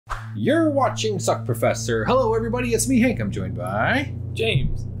You're watching Suck Professor. Hello, everybody. It's me, Hank. I'm joined by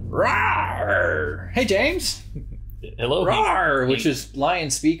James. Rawr. Hey, James. Hello. Rawr, Hank. which is lion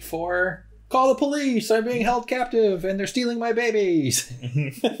speak for call the police. I'm being held captive and they're stealing my babies.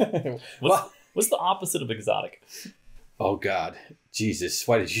 What's the opposite of exotic? Oh, God. Jesus.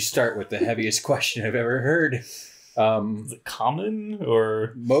 Why did you start with the heaviest question I've ever heard? Is it common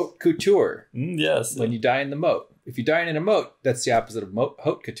or Moat couture. yes? When you die in the moat. If you die in a moat, that's the opposite of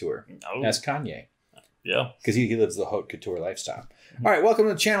haute couture. Oh. Ask Kanye. Yeah. Because he lives the haute couture lifestyle. All right, welcome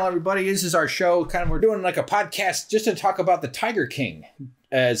to the channel, everybody. This is our show. We're doing like a podcast just to talk about the Tiger King.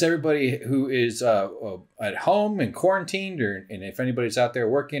 As everybody who is at home and quarantined, and if anybody's out there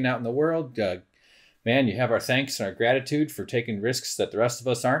working out in the world, man, you have our thanks and our gratitude for taking risks that the rest of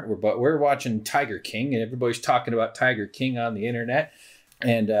us aren't. But we're watching Tiger King, and everybody's talking about Tiger King on the internet.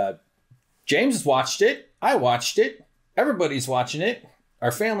 And James has watched it. I watched it. Everybody's watching it.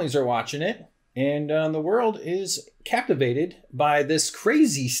 Our families are watching it. And the world is captivated by this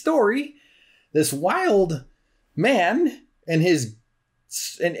crazy story. This wild man and his...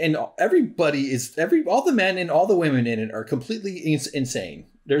 And everybody is... all the men and all the women in it are completely insane.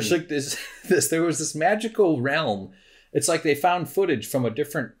 There's like there was this magical realm. It's like they found footage from a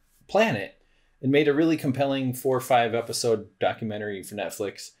different planet and made a really compelling 4 or 5 episode documentary for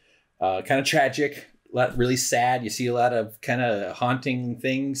Netflix. Kind of tragic, really sad. You see a lot of kind of haunting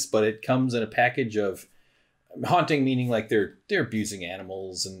things, but it comes in a package of haunting, meaning like they're abusing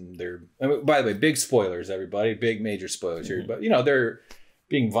animals and by the way, big spoilers, everybody, big major spoilers here, but they're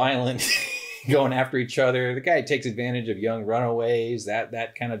being violent, going after each other. The guy takes advantage of young runaways.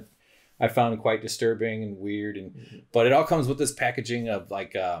 That kind of I found quite disturbing and weird, but it all comes with this packaging of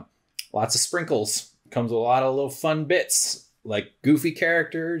like lots of sprinkles. Comes with a lot of little fun bits, like goofy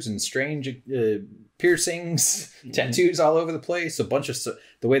characters and strange piercings, tattoos all over the place. A bunch of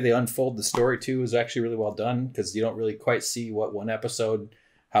the way they unfold the story too is actually really well done, because you don't really quite see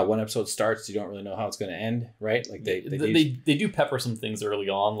how one episode starts. You don't really know how it's going to end, right? Like they do pepper some things early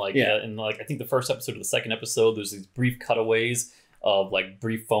on, like in I think the first episode or the second episode, there's these brief cutaways of like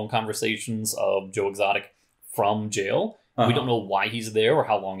brief phone conversations of Joe Exotic from jail. We don't know why he's there or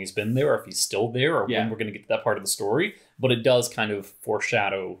how long he's been there or if he's still there or when we're going to get to that part of the story, but it does kind of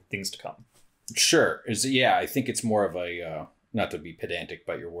foreshadow things to come. Sure. I think it's more of a not to be pedantic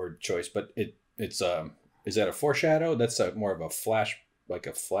about your word choice, but it's is that a foreshadow? That's more of a flash, like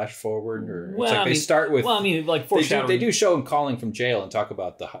a flash forward, or it's like they start with. Well, I mean, like foreshadowing. They do show him calling from jail and talk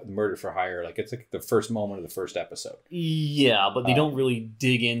about the murder for hire. Like it's like the first moment of the first episode. Yeah, but they don't really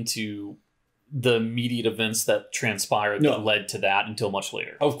dig into the immediate events that transpired that led to that until much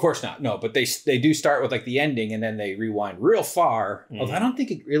later. Of course not. No, but they do start with like the ending and then they rewind real far. Although I don't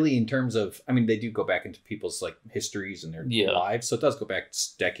think it really, in terms of, I mean, they do go back into people's like histories and their lives. So it does go back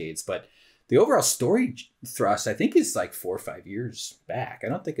decades, but the overall story thrust, I think, is like 4 or 5 years back. I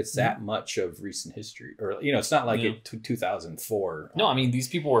don't think it's that much of recent history, or it's not like 2004. No, I mean, these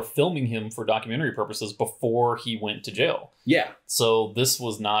people were filming him for documentary purposes before he went to jail. Yeah. So this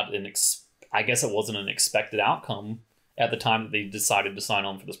was not I guess it wasn't an expected outcome at the time that they decided to sign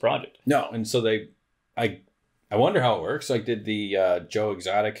on for this project. No, and so I wonder how it works. Like, did the Joe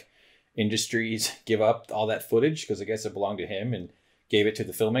Exotic Industries give up all that footage because I guess it belonged to him and gave it to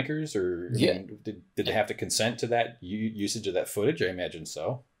the filmmakers, or did they have to consent to that usage of that footage? I imagine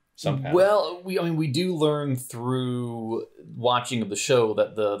so. Well, we do learn through watching of the show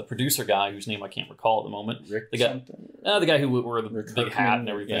that the producer guy, whose name I can't recall at the moment, Rick, the guy who wore the big hat and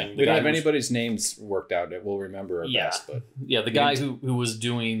everything. Yeah. We don't have anybody's names worked out. We'll remember our best, but the guy who was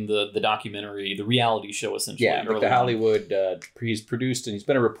doing the documentary, the reality show, essentially. Yeah, like the Hollywood. He's produced and he's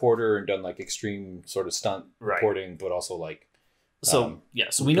been a reporter and done like extreme sort of stunt reporting, but also like. So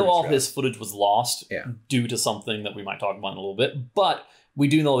we know all his footage was lost due to something that we might talk about in a little bit, but we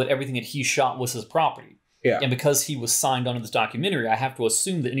do know that everything that he shot was his property. Yeah. And because he was signed onto this documentary, I have to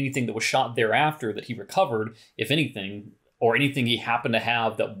assume that anything that was shot thereafter that he recovered, if anything, or anything he happened to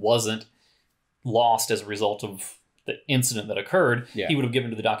have that wasn't lost as a result of the incident that occurred, he would have given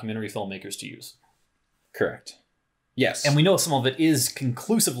to the documentary filmmakers to use. Correct. Yes. And we know some of it is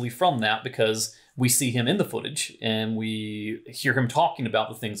conclusively from that because we see him in the footage and we hear him talking about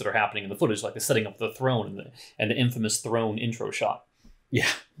the things that are happening in the footage, like the setting up the throne and the infamous throne intro shot.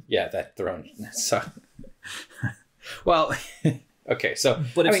 Yeah, that throne. So, well, okay. So,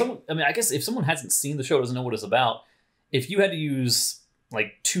 but I guess if someone hasn't seen the show, doesn't know what it's about, if you had to use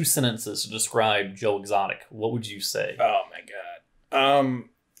like 2 sentences to describe Joe Exotic, what would you say? Oh my God.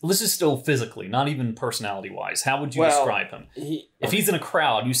 This is still physically, not even personality-wise. How would you describe him? If he's in a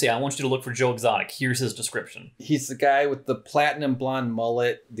crowd, you say, I want you to look for Joe Exotic. Here's his description. He's the guy with the platinum blonde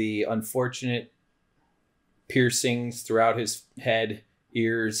mullet, the unfortunate piercings throughout his head,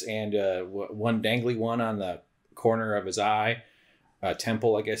 ears, and one dangly one on the corner of his eye.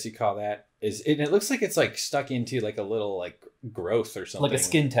 Temple, I guess you call that. It looks like it's like stuck into like a little like growth or something. Like a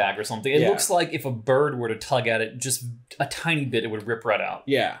skin tag or something. It looks like if a bird were to tug at it just a tiny bit, it would rip right out.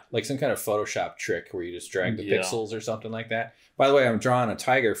 Yeah, like some kind of Photoshop trick where you just drag the pixels or something like that. By the way, I'm drawing a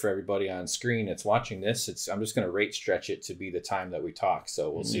tiger for everybody on screen that's watching this. I'm just going to rate stretch it to be the time that we talk. So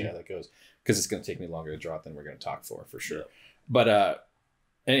we'll see how that goes. Because it's going to take me longer to draw it than we're going to talk for sure. Yeah. But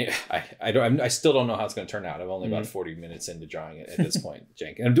anyway, I still don't know how it's going to turn out. I'm only about 40 minutes into drawing it at this point,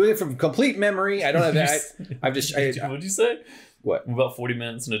 Jank. And I'm doing it from complete memory. I don't have that. I've just... What'd you say? What? About 40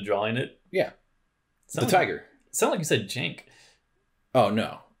 minutes into drawing it? Yeah. The tiger. Sound like you said Jank. Oh,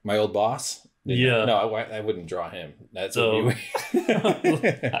 no. My old boss? Yeah. No, I wouldn't draw him. That's what you...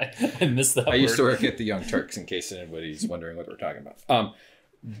 I missed that I used to work at the Young Turks, in case anybody's wondering what we're talking about.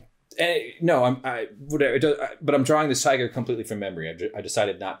 No, but I'm drawing this tiger completely from memory. I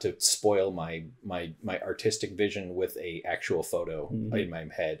decided not to spoil my artistic vision with a actual photo in my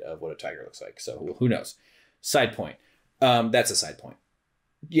head of what a tiger looks like. So who knows? Side point. That's a side point.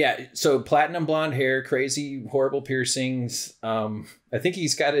 Yeah. So platinum blonde hair, crazy, horrible piercings. I think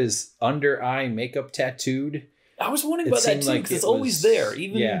he's got his under eye makeup tattooed. I was wondering about that too, because it's always there.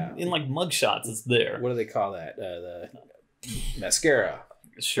 Even in like mugshots, it's there. What do they call that? The mascara.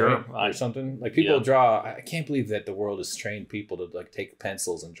 Sure. Right? Or something like people draw. I can't believe that the world has trained people to like take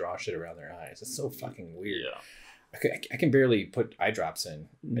pencils and draw shit around their eyes. It's so fucking weird. Yeah. I can barely put eye drops in.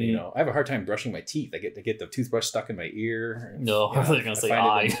 You know, I have a hard time brushing my teeth. I get the toothbrush stuck in my ear. No, I was gonna say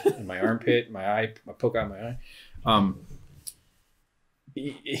eye. In my armpit, my eye. I poke out my eye.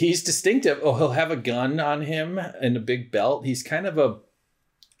 He's distinctive. Oh, he'll have a gun on him and a big belt. He's kind of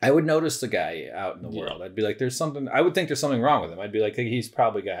I would notice the guy out in the world. I'd be like, I would think there's something wrong with him. I'd be like, he's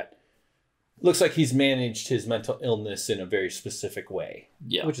probably looks like he's managed his mental illness in a very specific way.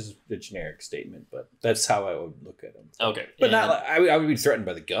 Yeah. Which is a generic statement, but that's how I would look at him. Okay. But I would be threatened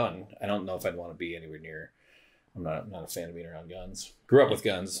by the gun. I don't know if I'd want to be anywhere near. I'm not a fan of being around guns. Grew up with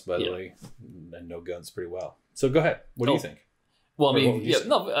guns, by the way, and know guns pretty well. So go ahead. What do you think? Well, I mean,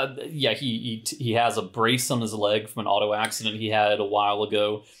 he has a brace on his leg from an auto accident he had a while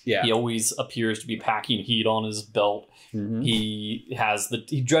ago. Yeah. He always appears to be packing heat on his belt. Mm-hmm.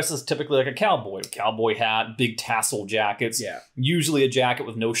 He dresses typically like a cowboy hat, big tassel jackets. Yeah. Usually a jacket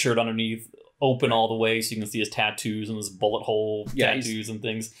with no shirt underneath, open all the way so you can see his tattoos and his bullet hole tattoos and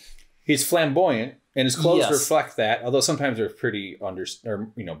things. He's flamboyant. And his clothes reflect that, although sometimes they're pretty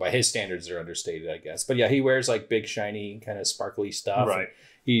by his standards, they're understated, I guess. But yeah, he wears like big, shiny, kind of sparkly stuff. Right.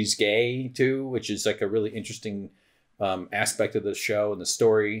 He's gay too, which is like a really interesting aspect of the show and the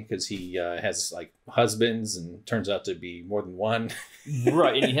story because he has like husbands and turns out to be more than one.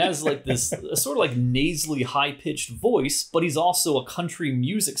 Right. And he has like this sort of like nasally, high pitched voice, but he's also a country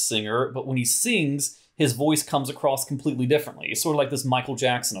music singer. But when he sings, his voice comes across completely differently. It's sort of like this Michael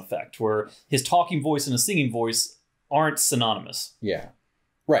Jackson effect where his talking voice and his singing voice aren't synonymous. Yeah.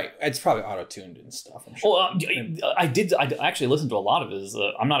 Right. It's probably auto-tuned and stuff, I'm sure. Well, I actually listened to a lot of his.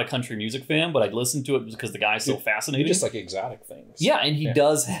 I'm not a country music fan, but I listened to it because the guy's so fascinating. Just like exotic things. Yeah, and he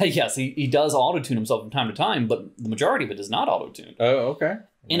does, he does auto-tune himself from time to time, but the majority of it is not auto-tuned. Oh, okay.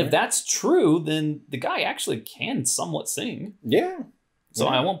 And if that's true, then the guy actually can somewhat sing. Yeah. So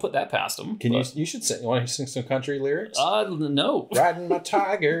I won't put that past him. You should sing. You want to sing some country lyrics? No. Riding my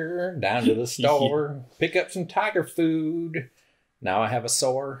tiger down to the store, pick up some tiger food. Now I have a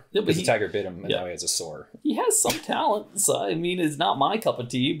sore. Yeah, because the tiger bit him, and now he has a sore. He has some talent. So, I mean, it's not my cup of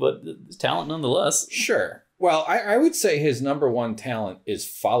tea, but it's talent nonetheless. Sure. Well, I would say his number one talent is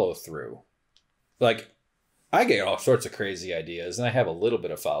follow through. Like, I get all sorts of crazy ideas, and I have a little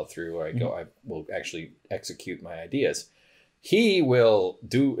bit of follow through where I will actually execute my ideas. He will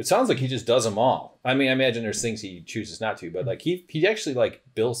do, it sounds like he just does them all. I mean, I imagine there's things he chooses not to, but like he actually like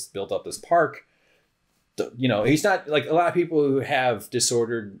built up this park. You know, he's not like a lot of people who have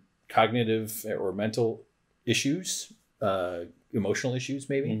disordered cognitive or mental issues, emotional issues,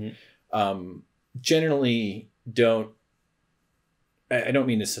 maybe, generally don't, I don't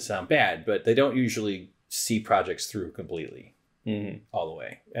mean this to sound bad, but they don't usually see projects through completely. All the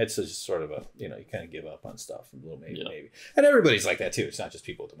way. It's just sort of you kind of give up on stuff a little, maybe. And everybody's like that too. It's not just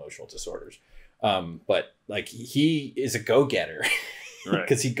people with emotional disorders. But like he is a go-getter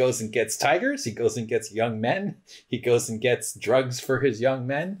because he goes and gets tigers. He goes and gets young men. He goes and gets drugs for his young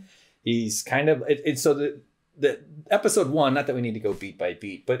men. He's kind of, and so the episode 1, not that we need to go beat by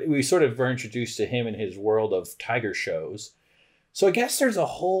beat, but we sort of were introduced to him and his world of tiger shows. So I guess there's a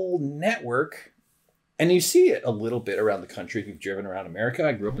whole network, and you see it a little bit around the country if you've driven around America.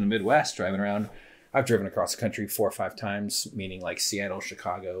 I grew up in the Midwest driving around. I've driven across the country 4 or 5 times, meaning like Seattle,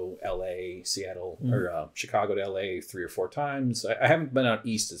 Chicago, LA, Seattle, or Chicago to LA 3 or 4 times. I haven't been out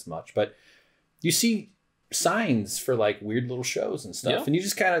east as much, but you see signs for like weird little shows and stuff. And you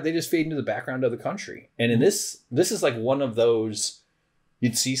just they just fade into the background of the country. And in this is like one of those,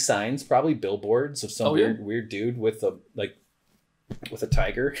 you'd see signs, probably billboards of some weird dude with a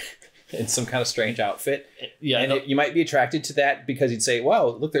tiger in some kind of strange outfit. And you might be attracted to that because you'd say, wow,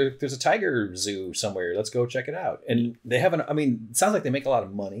 look, there's a tiger zoo somewhere. Let's go check it out. And they haven't, I mean, it sounds like they make a lot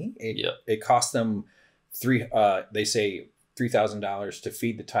of money. It costs them they say $3,000 to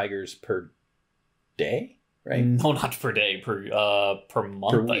feed the tigers per day, right? No, not per day, per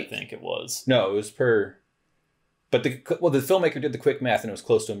month, I think it was. No, it was but the filmmaker did the quick math and it was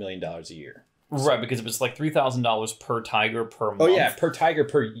close to $1 million a year. Right, because it was like $3,000 per tiger per month. Oh yeah, per tiger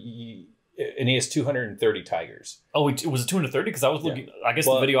and he has 230 tigers. Oh, it was 230 because I was looking. I guess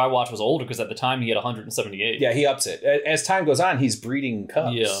the video I watched was older because at the time he had 178. Yeah, he ups it as time goes on. He's breeding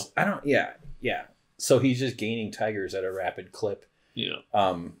cubs. Yeah. So he's just gaining tigers at a rapid clip. Yeah.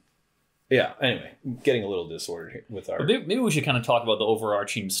 Yeah. Anyway, getting a little disordered here with our. Maybe we should kind of talk about the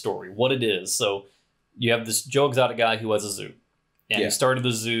overarching story, what it is. So you have this Joe Exotic guy who has a zoo, and he started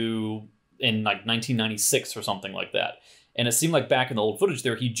the zoo in like 1996 or something like that. And it seemed like back in the old footage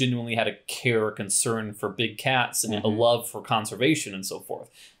there, he genuinely had a care or concern for big cats and a love for conservation and so forth.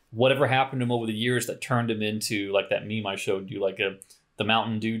 Whatever happened to him over the years that turned him into like that meme I showed you, like the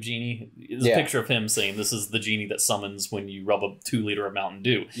Mountain Dew genie. There's a picture of him saying this is the genie that summons when you rub a 2-liter of Mountain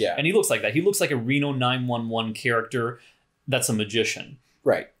Dew. Yeah. And he looks like that. He looks like a Reno 911 character that's a magician.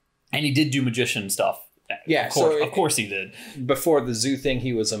 Right. And he did do magician stuff. Yeah, of course he did. Before the zoo thing,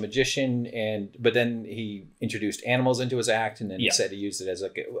 he was a magician, but then he introduced animals into his act, and then he said he used it as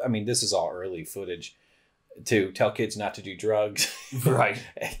I mean, this is all early footage to tell kids not to do drugs, right?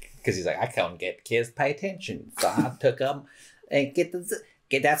 Because he's like, I can't get kids to pay attention, so I took them and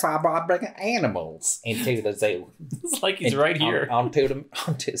that's why I bring animals into the zoo. It's like he's right here. Onto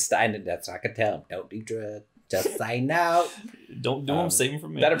standing. That's I can tell them, don't do drugs. Just say no. Don't do them. Save them for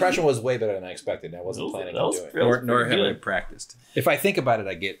me. That impression was way better than I expected. I wasn't planning on doing it. Nor have I practiced. If I think about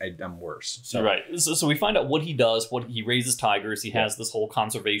it, I'm worse. So. Right. So we find out what he does. He raises tigers. He has this whole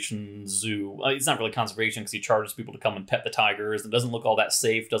conservation zoo. It's not really conservation because he charges people to come and pet the tigers. It doesn't look all that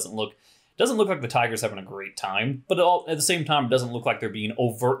safe. Doesn't look like the tiger's having a great time. But at the same time, it doesn't look like they're being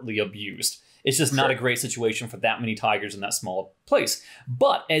overtly abused. It's just not a great situation for that many tigers in that small place.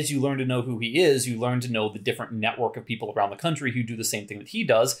 But as you learn to know who he is, you learn to know the different network of people around the country who do the same thing that he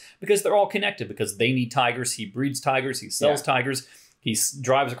does because they're all connected because they need tigers. He breeds tigers. He sells tigers. He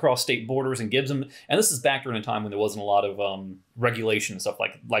drives across state borders and gives them. And this is back during a time when there wasn't a lot of regulation and stuff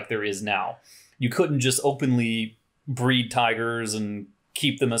like there is now. You couldn't just openly breed tigers and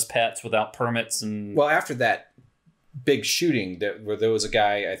keep them as pets without permits. And well, after that big shooting where there was a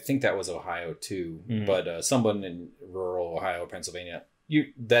guy, I think that was Ohio too, but someone in rural Ohio, Pennsylvania.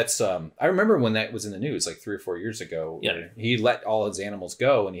 I remember when that was in the news like 3 or 4 years ago. Yeah, he let all his animals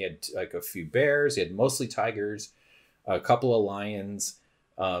go, and he had like a few bears. He had mostly tigers, a couple of lions.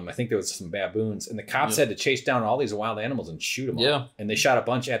 I think there was some baboons, and the cops had to chase down all these wild animals and shoot them all. And they shot a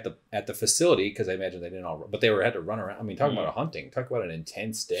bunch at the facility because I imagine they didn't all, but they had to run around. I mean, talk about a hunting. Talk about an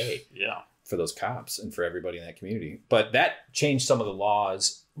intense day. Yeah. For those cops and for everybody in that community. But that changed some of the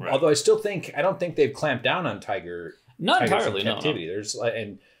laws. Right. Although I don't think they've clamped down on tigers entirely, in captivity. No. There's,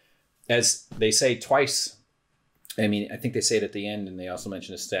 and as they say twice, I mean, I think they say it at the end, and they also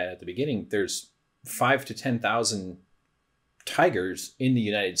mention a stat at the beginning, there's 5,000 to 10,000 tigers in the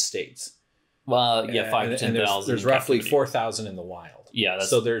United States. Well, 5,000 to 10,000. There's roughly 4,000 in the wild. Yeah.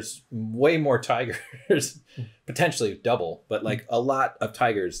 So there's way more tigers, potentially double, but like a lot of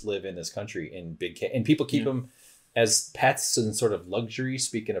tigers live in this country in big and people keep them as pets and sort of luxury.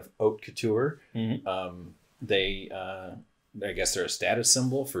 Speaking of haute couture, I guess they're a status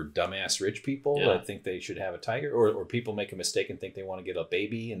symbol for dumbass rich people that think they should have a tiger, or people make a mistake and think they want to get a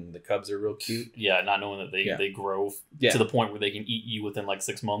baby and the cubs are real cute. Yeah, not knowing that they grow to the point where they can eat you within like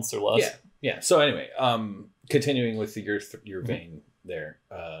 6 months or less. Yeah. So anyway, continuing with your vein there,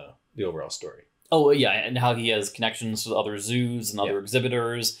 the overall story. Oh yeah, and how he has connections with other zoos and other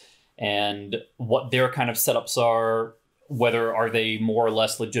exhibitors, and what their kind of setups are. Whether are they more or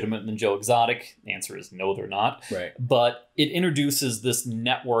less legitimate than Joe Exotic? The answer is no, they're not. Right. But it introduces this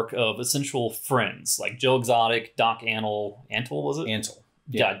network of essential friends like Joe Exotic, Doc Antle was it?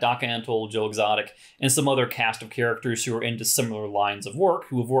 Yeah, Doc Antle, Joe Exotic, and some other cast of characters who are into similar lines of work,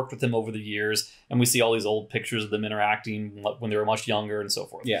 who have worked with him over the years. And we see all these old pictures of them interacting when they were much younger and so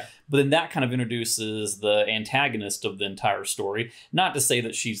forth. Yeah. But then that kind of introduces the antagonist of the entire story. Not to say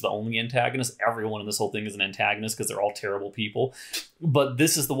that she's the only antagonist. Everyone in this whole thing is an antagonist because they're all terrible people. But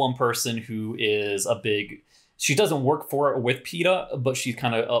this is the one person who is a big... She doesn't work for it with PETA, but she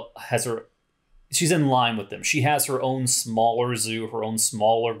kind of has her... She's in line with them. She has her own smaller zoo, her own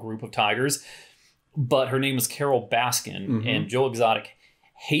smaller group of tigers. But her name is Carol Baskin, and Joe Exotic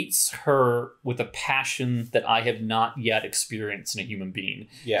hates her with a passion that I have not yet experienced in a human being.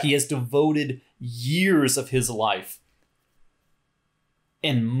 Yeah. He has devoted years of his life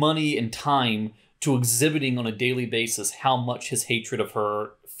and money and time to exhibiting on a daily basis how much his hatred of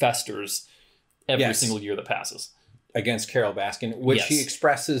her festers every single year that passes. Against Carol Baskin, which he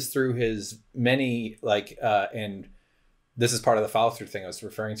expresses through his many, like, and this is part of the follow-through thing I was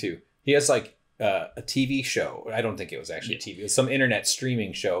referring to. He has, like, a TV show. I don't think it was actually TV. It was some internet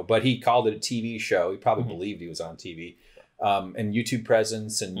streaming show, but he called it a TV show. He probably believed he was on TV. And YouTube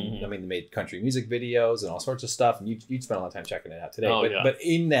presence, and I mean, they made country music videos and all sorts of stuff. And you'd spend a lot of time checking it out today. But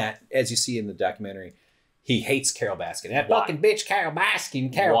in that, as you see in the documentary, he hates Carol Baskin. That fucking bitch, Carol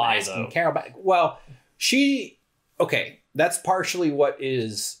Baskin. Carol Baskin. Well, she... Okay, that's partially what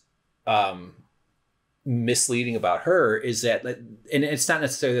is misleading about her, is that, and it's not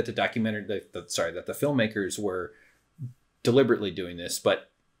necessarily that the documentary, that the filmmakers were deliberately doing this,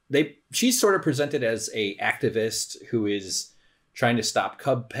 but she's sort of presented as a activist who is trying to stop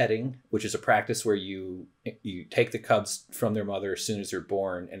cub petting, which is a practice where you take the cubs from their mother as soon as they're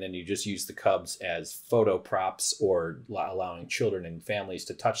born, and then you just use the cubs as photo props or allowing children and families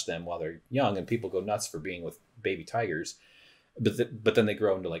to touch them while they're young, and people go nuts for being with baby tigers, but then they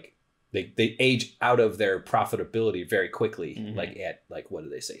grow into, like, they age out of their profitability very quickly. Like at, like, what do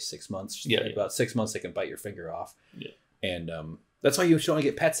they say, 6 months? About 6 months they can bite your finger off. And that's why you should only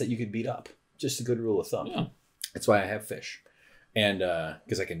get pets that you could beat up. Just a good rule of thumb. That's why I have fish, and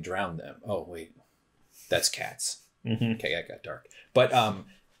because I can drown them. Oh wait, that's cats. Okay, that got dark. But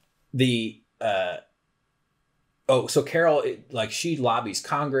so Carol, like, she lobbies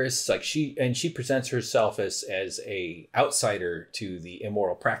Congress, like, she presents herself as a outsider to the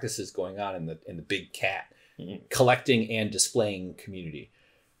immoral practices going on in the big cat collecting and displaying community.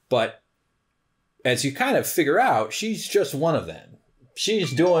 But as you kind of figure out, she's just one of them.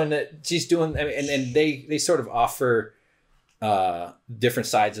 She's doing, I mean, and they sort of offer different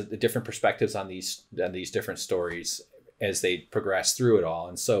sides of the different perspectives on these different stories as they progress through it all.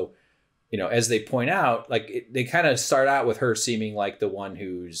 And so, you know, as they point out, like, they kind of start out with her seeming like the one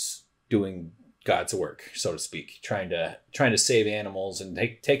who's doing God's work, so to speak, trying to save animals and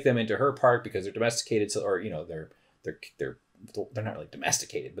take them into her park because they're domesticated, or, you know, they're not really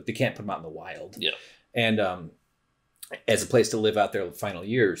domesticated, but they can't put them out in the wild. And as a place to live out their final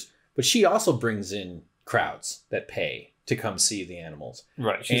years. But she also brings in crowds that pay to come see the animals,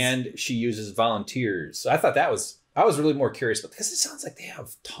 and she uses volunteers. So I was really more curious, but because it sounds like they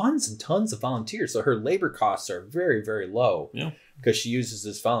have tons and tons of volunteers. So her labor costs are very, very low because she uses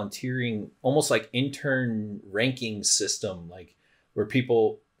this volunteering, almost like intern ranking system, like, where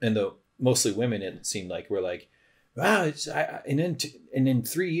people, and mostly women, it seemed like, were like, wow, and in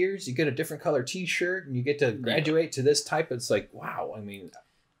 3 years you get a different color T-shirt and you get to graduate to this type. It's like, wow. I mean,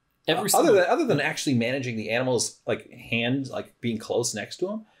 other than actually managing the animals, like, hands, like, being close next to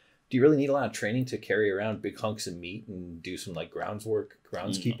them, do you really need a lot of training to carry around big hunks of meat and do some, like,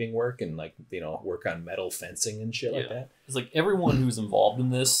 groundskeeping work and, like, you know, work on metal fencing and shit like that? It's like everyone who's involved in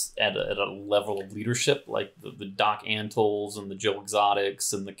this at a level of leadership, like the Doc Antles and the Joe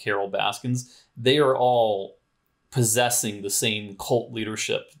Exotics and the Carol Baskins, they are all possessing the same cult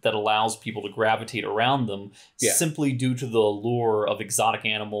leadership that allows people to gravitate around them simply due to the allure of exotic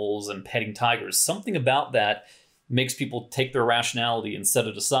animals and petting tigers. Something about that makes people take their rationality and set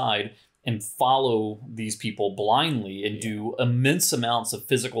it aside and follow these people blindly and do immense amounts of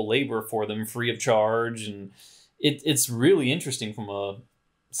physical labor for them free of charge. And it's really interesting from a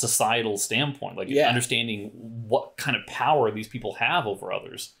societal standpoint, like understanding what kind of power these people have over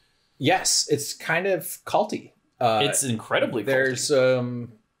others. Yes, it's kind of culty. It's incredibly culty. There's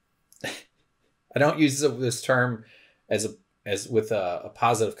I don't use this term as with a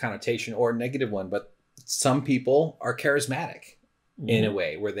positive connotation or a negative one, but some people are charismatic in a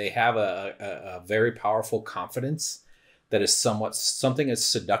way where they have a very powerful confidence that is something is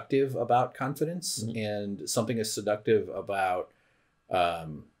seductive about confidence, and something is seductive about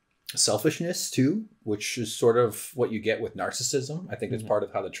selfishness too, which is sort of what you get with narcissism. I think it's part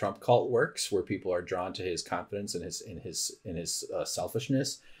of how the Trump cult works, where people are drawn to his confidence and his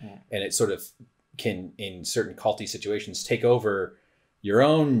selfishness, and it sort of can, in certain culty situations, take over your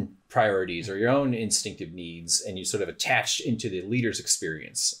own priorities or your own instinctive needs, and you sort of attach into the leader's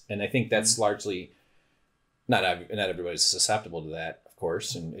experience. And I think that's largely not everybody's susceptible to that, of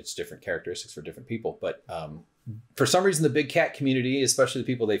course, and it's different characteristics for different people, but for some reason, the big cat community, especially the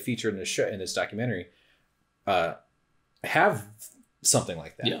people they feature in this documentary, have something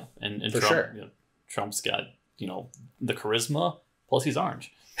like that. Yeah, and for Trump, sure. Trump's got the charisma, plus he's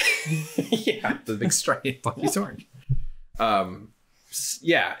orange. Yeah, the big stripe, plus he's orange.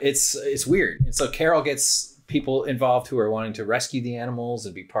 Yeah, it's weird. And so Carol gets people involved who are wanting to rescue the animals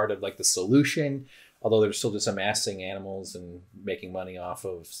and be part of like the solution, although they're still just amassing animals and making money off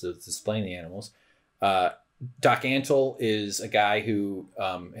of displaying the animals. Doc Antle is a guy who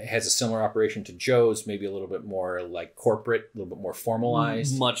has a similar operation to Joe's, maybe a little bit more like corporate, a little bit more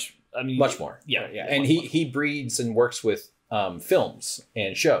formalized. Much more. Yeah. And he breeds and works with films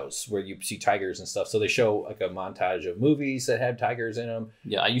and shows where you see tigers and stuff. So they show like a montage of movies that have tigers in them.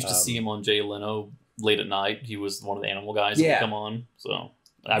 Yeah, I used to see him on Jay Leno late at night. He was one of the animal guys that would come on. So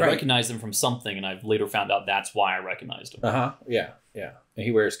I recognized him from something, and I've later found out that's why I recognized him. Yeah. And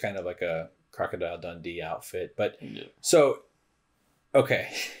he wears kind of like a Crocodile Dundee outfit. But so, okay.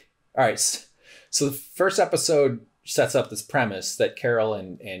 All right. So the first episode sets up this premise that Carol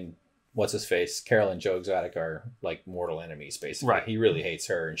and what's his face? Carol and Joe Exotic are like mortal enemies, basically. Right. He really hates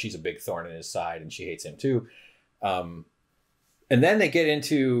her, and she's a big thorn in his side, and she hates him too. And then they get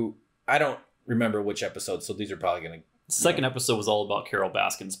into, I don't remember which episode, so these are probably going to... Second episode was all about Carol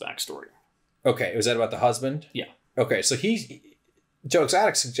Baskin's backstory. Okay. Was that about the husband? Yeah. Okay. So Joe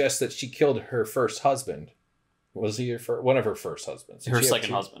Exotic suggests that she killed her first husband. Was he one of her first husbands? Her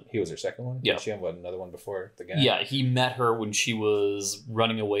second husband. He was her second one? Yeah. Did she have another one before the guy? Yeah, he met her when she was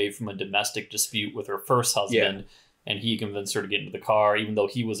running away from a domestic dispute with her first husband, and he convinced her to get into the car, even though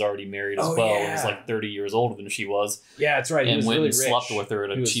he was already married as well. Yeah. He was like 30 years older than she was. Yeah, that's right. And he was went really and rich. Slept with her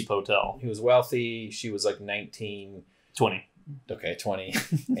at a cheap hotel. He was wealthy. She was like 19. 20. Okay, 20.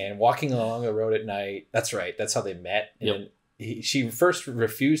 And walking along the road at night. That's right. That's how they met. And she first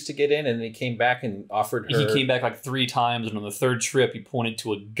refused to get in, and then he came back and offered her... He came back like 3 times, and on the third trip, he pointed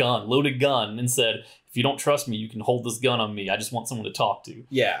to a gun, loaded gun, and said, if you don't trust me, you can hold this gun on me. I just want someone to talk to.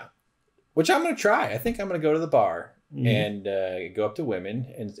 Yeah. Which I'm going to try. I think I'm going to go to the bar and go up to women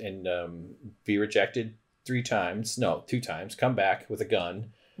and be rejected 3 times. No, 2 times. Come back with a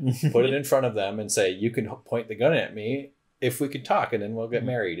gun, put it in front of them, and say, you can point the gun at me if we could talk, and then we'll get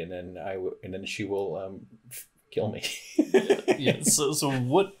married, and then she will... kill me. So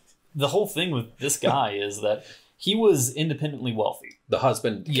what the whole thing with this guy is that he was independently wealthy. The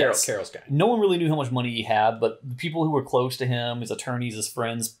husband, Carol's guy. No one really knew how much money he had, but the people who were close to him, his attorneys, his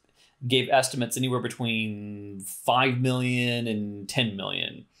friends, gave estimates anywhere between 5 million and 10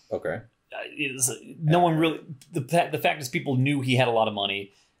 million. Okay. No one really... The fact is people knew he had a lot of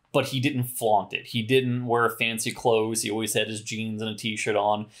money, but he didn't flaunt it. He didn't wear fancy clothes. He always had his jeans and a t-shirt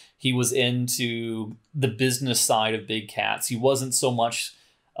on. He was into the business side of big cats. He wasn't so much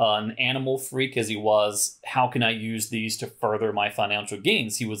an animal freak as he was, how can I use these to further my financial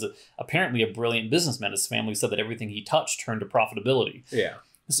gains? He was apparently a brilliant businessman. His family said that everything he touched turned to profitability. Yeah.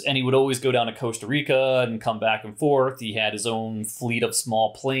 And he would always go down to Costa Rica and come back and forth. He had his own fleet of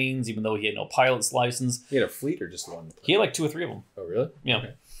small planes, even though he had no pilot's license. He had a fleet or just one? He had like 2 or 3 of them. Oh, really? Yeah.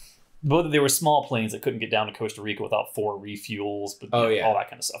 Okay. Both they were small planes that couldn't get down to Costa Rica without 4 refuels, but all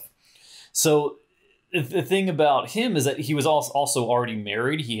that kind of stuff. So the thing about him is that he was also already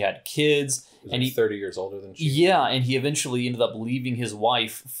married. He had kids. And he's 30 years older than she. Yeah, and he eventually ended up leaving his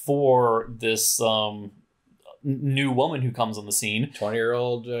wife for this new woman who comes on the scene.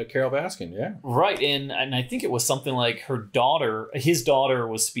 20-year-old Carol Baskin, yeah. Right, and I think it was something like his daughter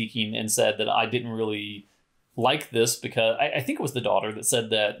was speaking and said that I didn't really... like this because I think it was the daughter that said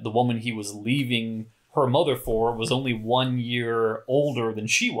that the woman he was leaving her mother for was only 1 year older than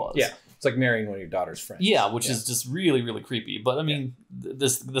she was. Yeah. It's like marrying one of your daughter's friends. Yeah, which is just really, really creepy. But I mean,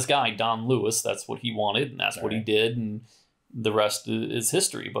 this guy, Don Lewis, that's what he wanted, and that's what he did, and the rest is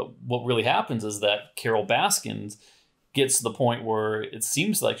history. But what really happens is that Carol Baskin gets to the point where it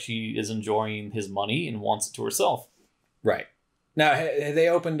seems like she is enjoying his money and wants it to herself. Right. Now, have they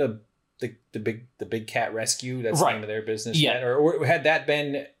opened the big cat rescue? That's the name of their business. Yeah. Or had that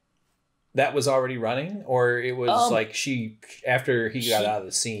been... that was already running? Or it was like after he got out of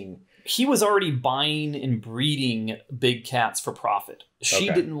the scene... He was already buying and breeding big cats for profit.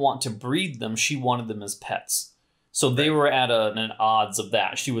 She didn't want to breed them. She wanted them as pets. So they were at an odds of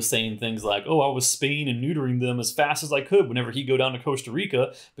that. She was saying things like, oh, I was spaying and neutering them as fast as I could whenever he'd go down to Costa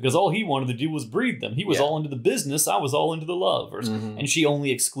Rica because all he wanted to do was breed them. He was all into the business. I was all into the love. And she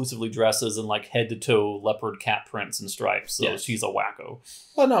only exclusively dresses in like head to toe leopard cat prints and stripes. So she's a wacko.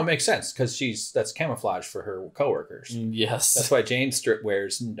 Well, no, it makes sense because that's camouflage for her coworkers. Yes. That's why Jane Strip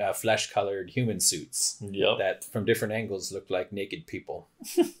wears flesh-colored human suits that from different angles look like naked people.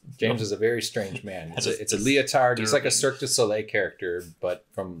 James is a very strange man. It's a leotard. He's like a Cirque du Soleil character, but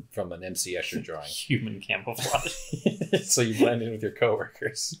from an MC Escher drawing. Human camouflage. So you blend in with your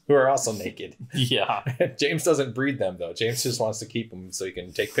coworkers who are also naked. Yeah. James doesn't breed them, though. James just wants to keep them so he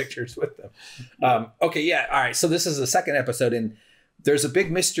can take pictures with them. Okay, yeah. All right. So this is the second episode, and there's a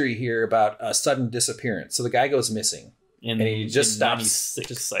big mystery here about a sudden disappearance. So the guy goes missing, and he just stops.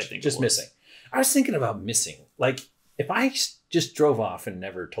 Just missing. I was thinking about missing. Like, if I just drove off and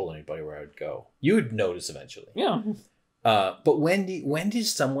never told anybody where I would go, you would notice eventually. Yeah. But when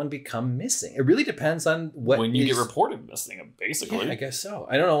does someone become missing? It really depends on when you get reported missing, basically. Yeah, I guess so.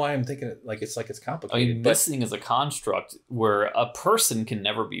 I don't know why I'm thinking it's complicated. I mean, missing is a construct where a person can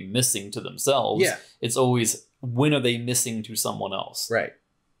never be missing to themselves. Yeah. It's always, when are they missing to someone else? Right.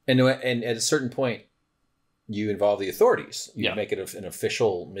 And at a certain point, you involve the authorities. You make it an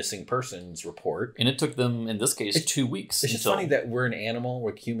official missing persons report. And it took them, in this case, 2 weeks. It's just funny that we're an animal,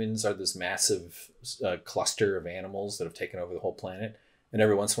 where humans are this massive cluster of animals that have taken over the whole planet. And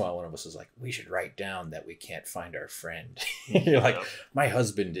every once in a while, one of us is like, we should write down that we can't find our friend. You're like, my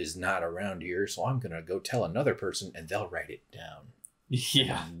husband is not around here, so I'm going to go tell another person and they'll write it down.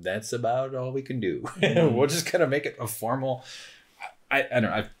 Yeah. And that's about all we can do. We're just going to make it a formal... I don't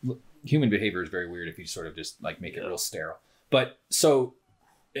know. Human behavior is very weird if you sort of just like make it real sterile. But so,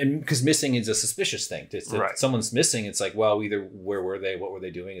 and because missing is a suspicious thing. If someone's missing, it's like, well, either where were they? What were they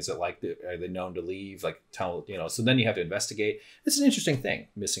doing? Is it like, are they known to leave? Like so then you have to investigate. It's an interesting thing,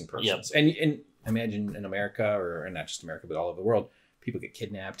 missing persons. Yep. And imagine in America, or not just America, but all over the world, people get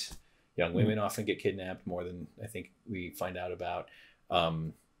kidnapped. Young women often get kidnapped more than I think we find out about.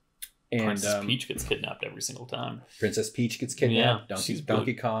 And Princess Peach gets kidnapped every single time. Princess Peach gets kidnapped. Yeah,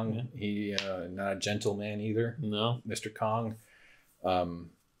 Donkey Kong. Yeah. He not a gentleman either. No, Mr. Kong.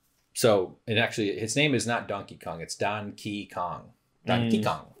 So, and actually, his name is not Donkey Kong. It's Donkey Kong. Donkey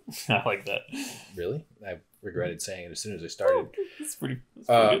Kong. I like that. Really? I regretted saying it as soon as I started. That's pretty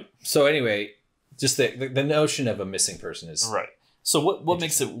good. So anyway, just the notion of a missing person is right. So what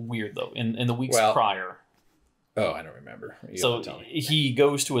makes it weird though? In the weeks prior. Oh, I don't remember. So he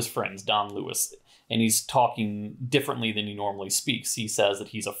goes to his friends, Don Lewis, and he's talking differently than he normally speaks. He says that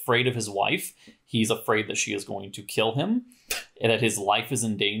he's afraid of his wife. He's afraid that she is going to kill him and that his life is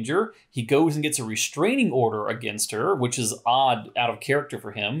in danger. He goes and gets a restraining order against her, which is odd, out of character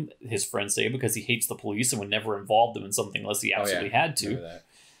for him, his friends say, because he hates the police and would never involve them in something unless he absolutely had to.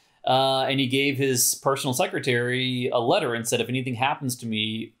 And he gave his personal secretary a letter and said, if anything happens to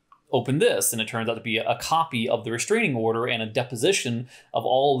me, open this. And it turns out to be a copy of the restraining order and a deposition of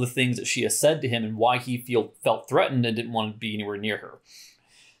all the things that she has said to him and why he felt threatened and didn't want to be anywhere near her.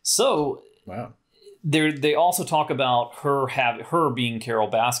 So they also talk about her being Carol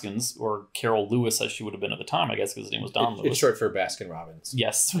Baskins, or Carol Lewis as she would have been at the time, I guess, because his name was Don Lewis. It's short for Baskin Robbins.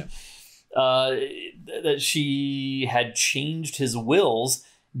 Yes. Yeah. That she had changed his wills,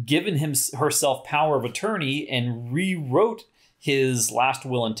 given herself power of attorney, and rewrote his last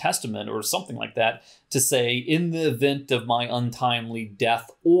will and testament or something like that to say, in the event of my untimely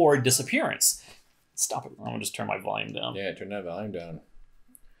death or disappearance. Stop it. I'm going to just turn my volume down. Yeah, turn that volume down.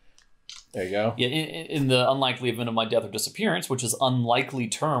 There you go. Yeah, in the unlikely event of my death or disappearance, which is unlikely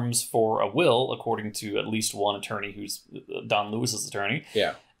terms for a will, according to at least one attorney who's Don Lewis's attorney.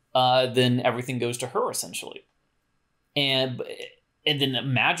 Yeah. Then everything goes to her, essentially. And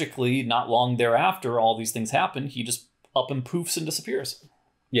then magically, not long thereafter, all these things happen. He just up and poofs and disappears.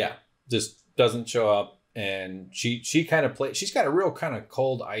 Yeah, just doesn't show up, and she kind of plays. She's got a real kind of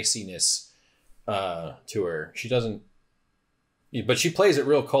cold iciness to her. She doesn't, but she plays it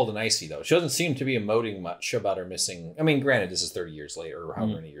real cold and icy though. She doesn't seem to be emoting much about her missing. I mean, granted, this is 30 years later, or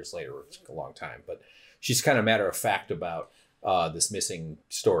however many years later, it's a long time, but she's kind of matter of fact about this missing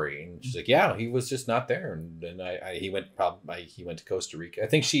story, and she's like, yeah, he was just not there, and he went to Costa Rica. I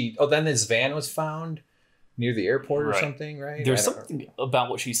think then his van was found near the airport or something, right? There's something about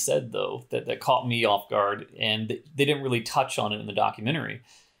what she said, though, that caught me off guard, and they didn't really touch on it in the documentary.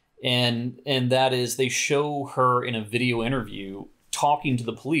 And that is, they show her in a video interview talking to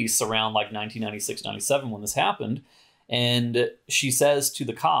the police around like 1996, 97 when this happened. And she says to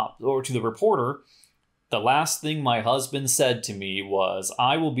the cop, or to the reporter, the last thing my husband said to me was,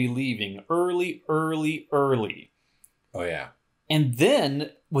 I will be leaving early, early, early. Oh, yeah. And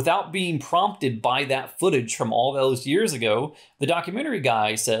then, without being prompted by that footage from all those years ago, the documentary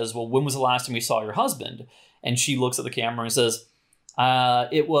guy says, well, when was the last time you saw your husband? And she looks at the camera and says,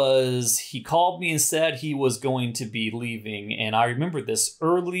 he called me and said he was going to be leaving. And I remember this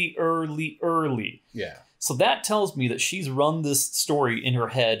early. Yeah. So that tells me that she's run this story in her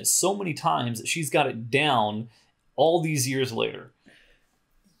head so many times that she's got it down all these years later.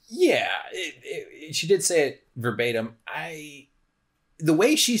 Yeah. She did say it verbatim. The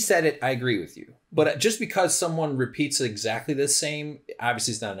way she said it, I agree with you. But just because someone repeats exactly the same,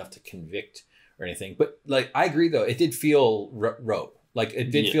 obviously it's not enough to convict or anything. But like, I agree though, it did feel rote. Like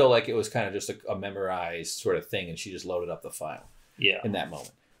it did feel like it was kind of just a memorized sort of thing, and she just loaded up the file. Yeah. In that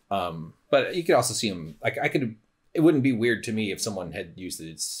moment. But you could also see him like it wouldn't be weird to me if someone had used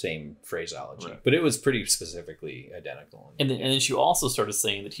the same phraseology, right. But it was pretty specifically identical. And then she also started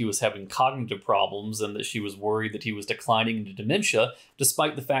saying that he was having cognitive problems and that she was worried that he was declining into dementia,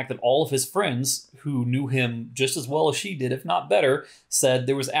 despite the fact that all of his friends who knew him just as well as she did, if not better, said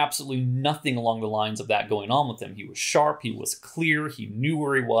there was absolutely nothing along the lines of that going on with him. He was sharp. He was clear. He knew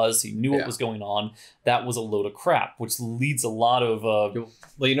where he was. He knew what was going on. That was a load of crap, which leads a lot of...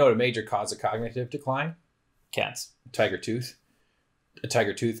 Well, you know what a major cause of cognitive decline? Cats. Tiger tooth. A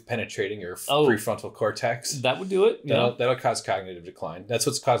tiger tooth penetrating your prefrontal cortex. That would do it. That'll cause cognitive decline. That's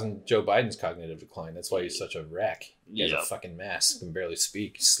what's causing Joe Biden's cognitive decline. That's why he's such a wreck. He has a fucking mess. Can barely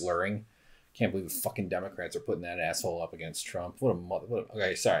speak. Slurring. Can't believe the fucking Democrats are putting that asshole up against Trump.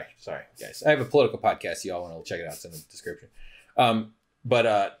 Okay, sorry, guys. I have a political podcast. Y'all want to check it out. It's in the description.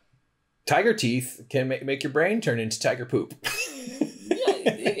 But tiger teeth can make your brain turn into tiger poop.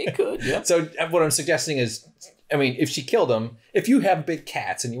 It could, yeah. So what I'm suggesting is, I mean, if she killed him, if you have big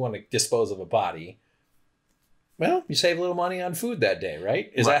cats and you want to dispose of a body, well, you save a little money on food that day,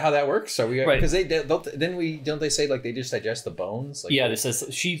 right? Is that how that works? Are we right? Because don't they say like they just digest the bones? Like, yeah, this says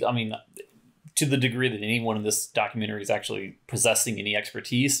to the degree that anyone in this documentary is actually possessing any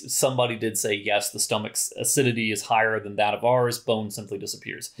expertise, somebody did say yes, the stomach's acidity is higher than that of ours. Bone simply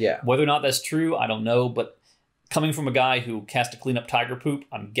disappears. Yeah. Whether or not that's true, I don't know, but. Coming from a guy who has to clean up tiger poop,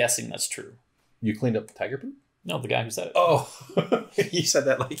 I'm guessing that's true. You cleaned up tiger poop? No, the guy who said it. Oh, you said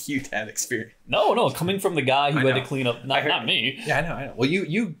that like you had experience. No, coming from the guy who had to clean up, not me. Yeah, I know. Well,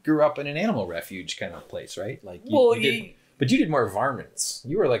 you grew up in an animal refuge kind of place, right? Like, but you did more varmints.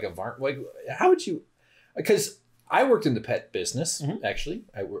 You were like a varmint. Like, how would you? Because I worked in the pet business. Mm-hmm. Actually,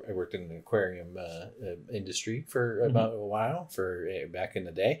 I worked in the aquarium industry for about a while back in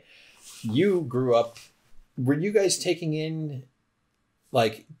the day. You grew up. Were you guys taking in,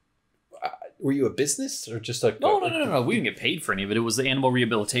 like, were you a business or just like... No. We didn't get paid for any of it. It was the animal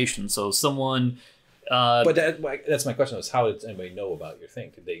rehabilitation. So someone... but that's my question, was how did anybody know about your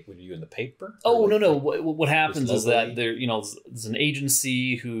thing? Were you in the paper? Oh, no. What happens is that there's an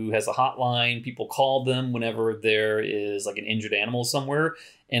agency who has a hotline. People call them whenever there is like an injured animal somewhere,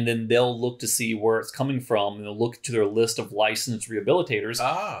 and then they'll look to see where it's coming from, and they'll look to their list of licensed rehabilitators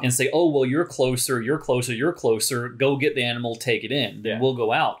and say, oh, well, you're closer. Go get the animal, take it in. Then we'll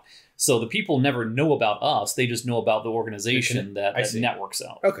go out. So the people never know about us. They just know about the organization that networks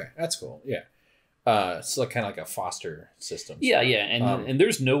out. Okay, that's cool. Yeah. It's like kind of like a foster system. Yeah, and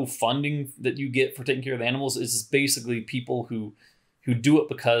there's no funding that you get for taking care of the animals. It's just basically people who do it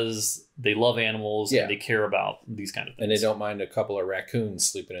because they love animals and they care about these kind of things. And they don't mind a couple of raccoons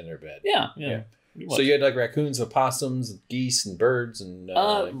sleeping in their bed. Yeah. So you had like raccoons, opossums, geese, and birds, and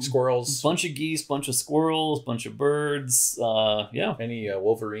squirrels. Bunch of geese, bunch of squirrels, bunch of birds. Yeah. Any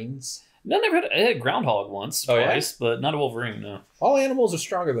Wolverines? No, I had a groundhog once, twice, but not a Wolverine. No. All animals are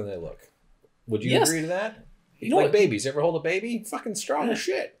stronger than they look. Would you agree to that? You know, like babies. Ever hold a baby? Fucking strong as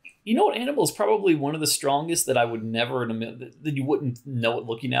shit. You know what animal is probably one of the strongest that I would never admit that you wouldn't know it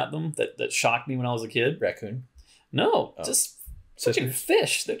looking at them that shocked me when I was a kid? Raccoon? No, just freaking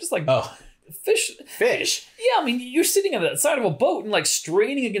fish. They're just like fish. Yeah, I mean, you're sitting on the side of a boat and like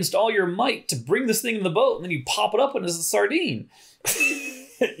straining against all your might to bring this thing in the boat, and then you pop it up and it's a sardine.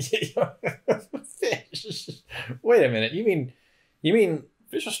 Fish. Wait a minute. You mean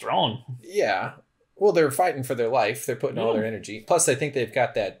fish are strong? Yeah. Well, they're fighting for their life. They're putting all their energy. Plus, I think they've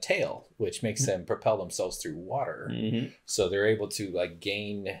got that tail, which makes them propel themselves through water. Mm-hmm. So they're able to like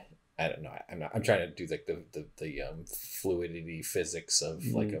gain. I don't know. I'm trying to do like the fluidity physics of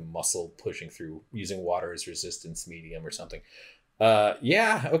like a muscle pushing through using water as resistance medium or something.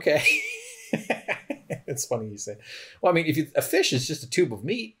 Yeah. Okay. It's funny you say. Well, I mean, a fish is just a tube of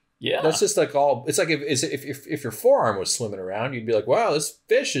meat. Yeah. That's just like all. It's like if your forearm was swimming around, you'd be like, wow, this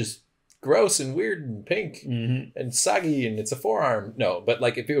fish is gross and weird and pink and soggy and it's a forearm. No, but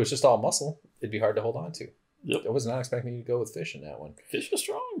like if it was just all muscle, it'd be hard to hold on to. Yep. I was not expecting you to go with fish in that one. Fish are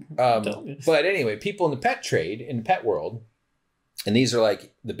strong. But anyway, people in the pet trade, in the pet world, and these are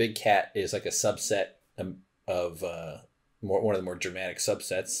like, the big cat is like a subset of one of the more dramatic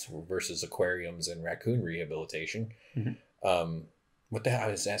subsets versus aquariums and raccoon rehabilitation. Mm-hmm. What the hell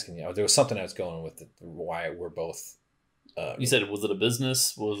I was asking you? There was something I was going with why we're both. You said, was it a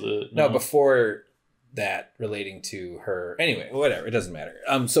business? Was it no before that relating to her? Anyway, whatever. It doesn't matter.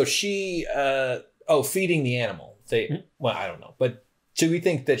 So she feeding the animal. Well, I don't know, but should we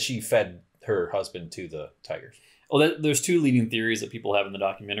think that she fed her husband to the tigers? Well, there's two leading theories that people have in the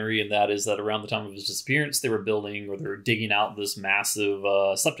documentary, and that is that around the time of his disappearance, they were building or they were digging out this massive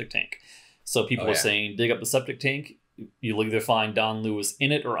septic tank. So people were saying, dig up the septic tank. You'll either find Don Lewis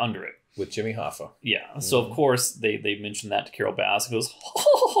in it or under it. With Jimmy Hoffa. Yeah. Mm-hmm. So, of course, they mentioned that to Carol Bass. It goes,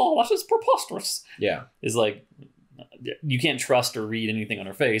 oh, that is preposterous. Yeah. It's like, you can't trust or read anything on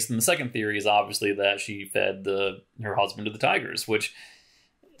her face. And the second theory is obviously that she fed her husband to the tigers, which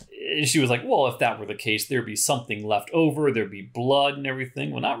she was like, well, if that were the case, there'd be something left over. There'd be blood and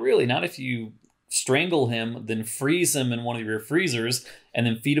everything. Well, not really. Not if you strangle him, then freeze him in one of your freezers, and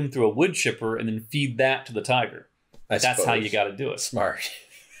then feed him through a wood chipper, and then feed that to the tiger. That's how you got to do it. Smart.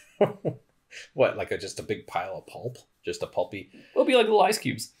 What, like just a big pile of pulp? Just a pulpy? It'll be like little ice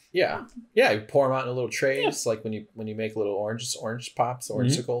cubes. Yeah. Yeah, you pour them out in little trays, like when you make little orange pops,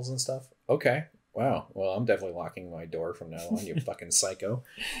 orangecicles and stuff. Okay. Wow. Well, I'm definitely locking my door from now on, you fucking psycho.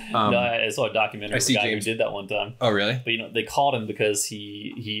 No, I saw a documentary of a guy who did that one time. Oh, really? But, they caught him because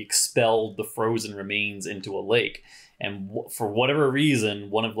he expelled the frozen remains into a lake. And for whatever reason,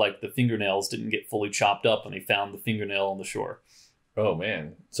 one of the fingernails didn't get fully chopped up, and they found the fingernail on the shore. Oh,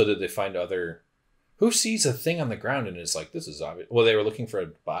 man. So did they find other... Who sees a thing on the ground and is like, this is obvious? Well, they were looking for a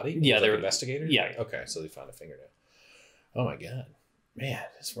body? Yeah, they were investigators? Yeah. Okay, so they found a fingernail. Oh, my God. Man,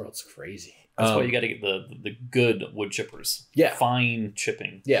 this world's crazy. That's why you got to get the good wood chippers. Yeah. Fine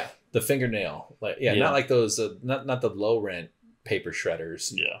chipping. Yeah, the fingernail. Not like those, not the low-rent paper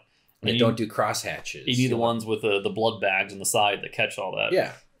shredders. Yeah. And don't do cross hatches. You need the ones with the blood bags on the side that catch all that.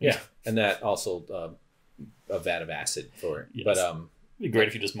 Yeah. And that also a vat of acid for it. Yes. But it'd be great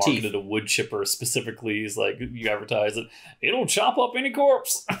if you just marketed a wood chipper specifically. It's like you advertise it. It'll chop up any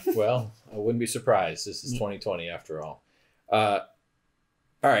corpse. Well, I wouldn't be surprised. This is 2020 after all. All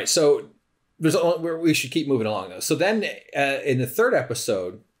right, so we should keep moving along though. So then in the third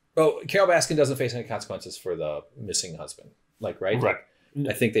episode, Carol Baskin doesn't face any consequences for the missing husband, right? Right.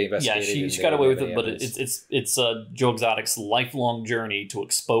 I think they investigated. Yeah, she got away with it, but it's Joe Exotic's lifelong journey to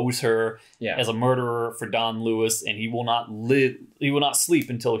expose her as a murderer for Don Lewis, and he will not live. He will not sleep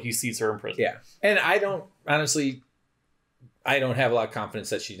until he sees her in prison. Yeah, and I don't have a lot of confidence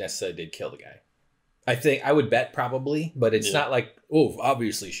that she necessarily did kill the guy. I think I would bet probably, but it's not like,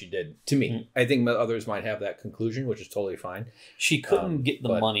 obviously she did to me. Mm-hmm. I think others might have that conclusion, which is totally fine. She couldn't get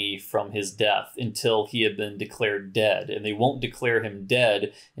the money from his death until he had been declared dead, and they won't declare him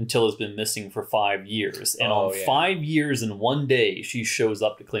dead until he's been missing for 5 years. And 5 years and 1 day, she shows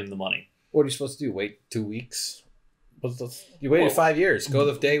up to claim the money. What are you supposed to do? Wait 2 weeks? You waited 5 years. Go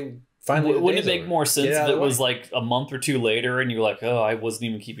the day. Finally, wouldn't it make more sense if it was like a month or two later and you're like, I wasn't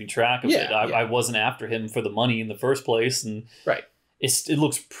even keeping track of it. I wasn't after him for the money in the first place. And it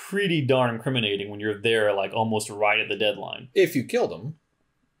looks pretty darn incriminating when you're there, almost right at the deadline. If you killed him.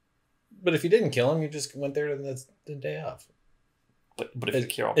 But if you didn't kill him, you just went there the day off. But if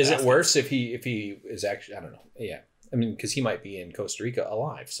Carol is it worse if he is actually, I don't know. Yeah. I mean, because he might be in Costa Rica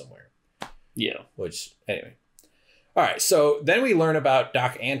alive somewhere. Yeah. Which, anyway. All right, so then we learn about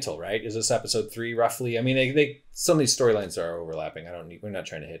Doc Antle, right? Is this episode 3 roughly? I mean, they some of these storylines are overlapping. We're not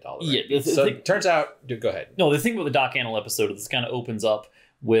trying to hit all of it. Yeah, so it turns out, go ahead. No, the thing about the Doc Antle episode is this kind of opens up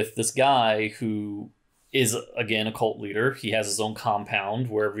with this guy who is, again, a cult leader. He has his own compound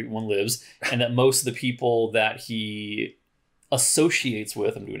where everyone lives, and that most of the people that he associates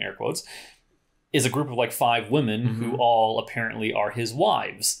with, I'm doing air quotes, is a group of 5 women who all apparently are his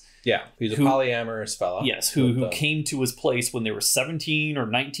wives. Yeah, he's a polyamorous fella. Yes, who came to his place when they were 17 or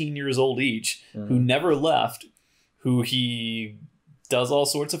 19 years old each, who never left, who he does all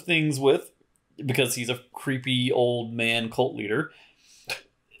sorts of things with because he's a creepy old man cult leader.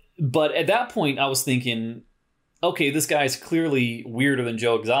 But at that point, I was thinking, okay, this guy's clearly weirder than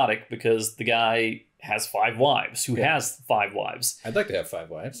Joe Exotic because the guy has 5 wives, has 5 wives. I'd like to have 5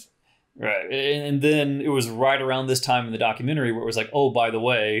 wives. Right. And then it was right around this time in the documentary where it was like, oh, by the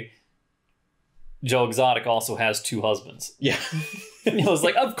way, Joe Exotic also has 2 husbands. Yeah. And I was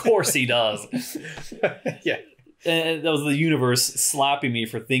like, of course he does. Yeah. And that was the universe slapping me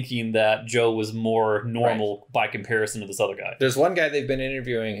for thinking that Joe was more normal by comparison to this other guy. There's one guy they've been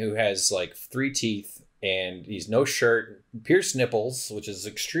interviewing who has 3 teeth and he's no shirt, pierced nipples, which is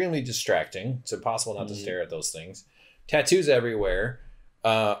extremely distracting. It's impossible not to stare at those things. Tattoos everywhere,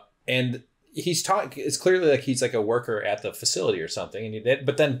 and he's talking. It's clearly like he's like a worker at the facility or something.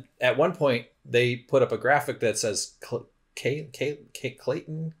 But then at one point they put up a graphic that says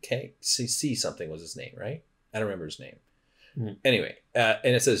Clayton C something was his name, right? I don't remember his name. Anyway,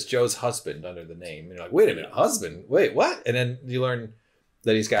 and it says Joe's husband under the name. And you're like, wait a minute, husband? Wait, what? And then you learn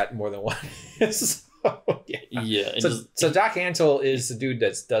that he's got more than one. Yeah. So Doc Antle is the dude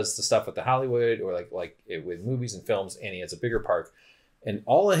that does the stuff with the Hollywood or like with movies and films, and he has a bigger park. And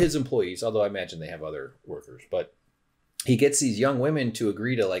all of his employees, although I imagine they have other workers, but he gets these young women to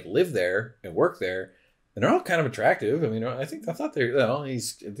agree to like live there and work there, and they're all kind of attractive. I mean, I thought they're,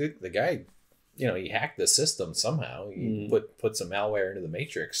 he's the guy, he hacked the system somehow. He put some malware into the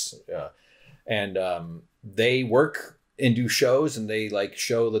Matrix, and they work and do shows, and they like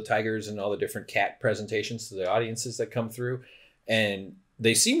show the tigers and all the different cat presentations to the audiences that come through, and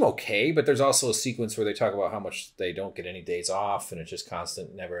they seem okay, but there's also a sequence where they talk about how much they don't get any days off, and it's just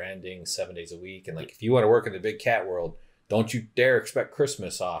constant, never ending, 7 days a week. And like, if you want to work in the big cat world, don't you dare expect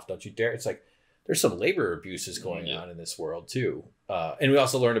Christmas off. Don't you dare. It's like, there's some labor abuses going on in this world too. And we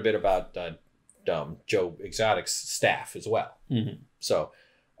also learned a bit about Joe Exotic's staff as well. So,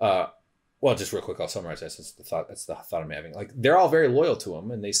 well, just real quick, I'll summarize this. That's the thought I'm having. Like, they're all very loyal to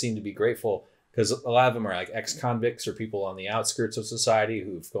him, and they seem to be grateful, because a lot of them are like ex-convicts or people on the outskirts of society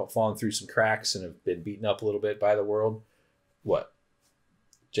who've fallen through some cracks and have been beaten up a little bit by the world. What?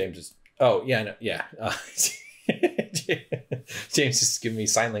 James is... Oh, yeah, no, yeah. James is giving me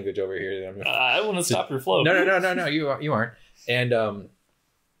sign language over here. I want to stop your flow. No, you aren't. And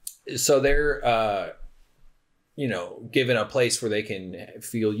so they're, given a place where they can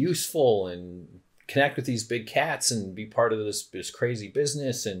feel useful and connect with these big cats and be part of this crazy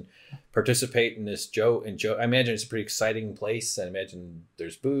business and participate in this Joe. I imagine it's a pretty exciting place. I imagine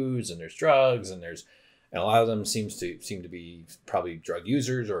there's booze and there's drugs and a lot of them seem to be probably drug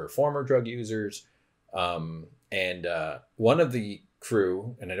users or former drug users. And one of the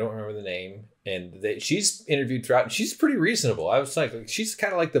crew, and I don't remember the name, and she's interviewed throughout, and she's pretty reasonable. I was like, she's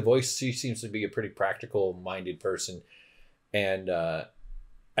kind of like the voice. She seems to be a pretty practical minded person. And,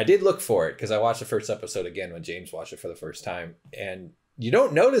 I did look for it because I watched the first episode again when James watched it for the first time, and you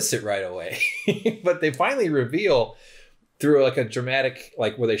don't notice it right away, but they finally reveal through like a dramatic,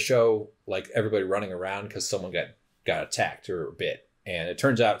 like where they show like everybody running around because someone got attacked or bit. And it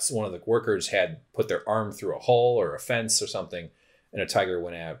turns out one of the workers had put their arm through a hole or a fence or something, and a tiger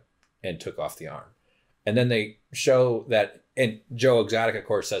went out and took off the arm. And then they show that, and Joe Exotic, of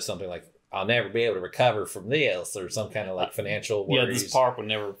course, says something like, I'll never be able to recover from this, or some kind of like financial worries. This park would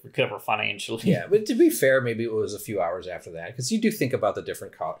never recover financially. Yeah, but to be fair, maybe it was a few hours after that, because you do think about the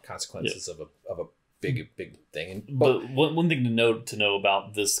different consequences of a big thing. But one thing to know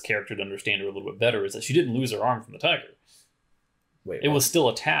about this character, to understand her a little bit better, is that she didn't lose her arm from the tiger. It was still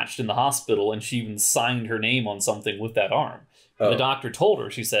attached in the hospital, and she even signed her name on something with that arm. The doctor told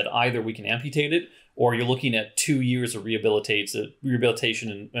her, she said, either we can amputate it, or you're looking at 2 years of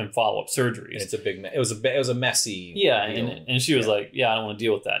rehabilitation and follow-up surgeries. And it's a big... It was a messy... Yeah, and she was like, I don't want to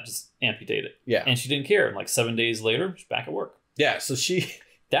deal with that. Just amputate it. Yeah. And she didn't care. And like 7 days later, she's back at work. Yeah, so she...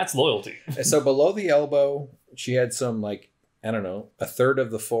 That's loyalty. So below the elbow, she had some like, I don't know, a third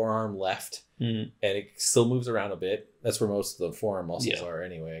of the forearm left. And it still moves around a bit. That's where most of the forearm muscles are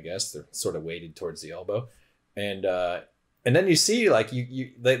anyway, I guess. They're sort of weighted towards the elbow. And then you see like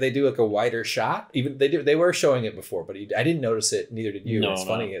they do like a wider shot. Even they were showing it before, but I didn't notice it. Neither did you. It's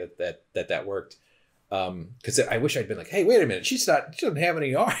funny that worked. Because I wish I'd been like, hey, wait a minute, she doesn't have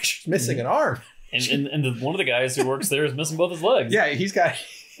any arm. She's missing an arm. And one of the guys who works there is missing both his legs. Yeah, he's got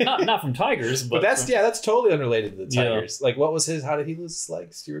not from tigers, but that's totally unrelated to the tigers. Yeah. Like, what was his? How did he lose his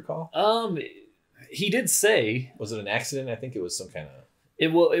legs? Do you recall? He did say, was it an accident? I think it was some kind of.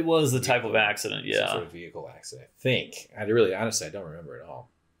 It was the type of accident, yeah. Some sort of vehicle accident, I think. Honestly, I don't remember at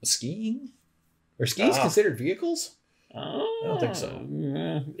all. Skiing? Are skis considered vehicles? I don't think so.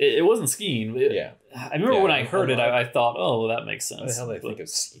 It wasn't skiing. I remember when I heard it, I thought, oh, well, that makes sense. What the hell did I think of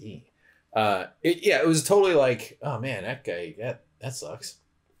skiing? It was totally like, oh man, that guy, that sucks.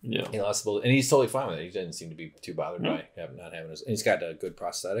 Yeah. He lost the and he's totally fine with it. He didn't seem to be too bothered by not having his, and he's got good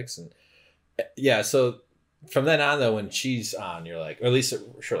prosthetics. And yeah, so from then on, though, when she's on, you're like, or at least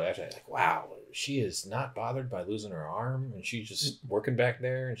shortly after, like, wow, she is not bothered by losing her arm, and she's just working back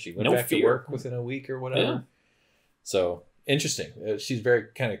there, and she went back to work within a week or whatever. Yeah. So interesting. She's a very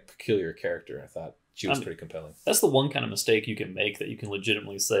kind of peculiar character. I thought she was pretty compelling. That's the one kind of mistake you can make that you can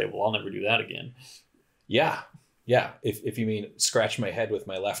legitimately say, well, I'll never do that again. Yeah. Yeah, if you mean scratch my head with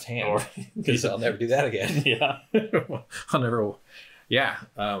my left hand, because I'll never do that again. Yeah. I'll never. Yeah.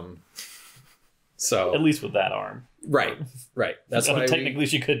 So at least with that arm. Right. That's why technically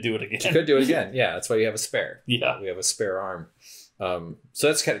she could do it again. She could do it again. Yeah, that's why you have a spare. Yeah. We have a spare arm. So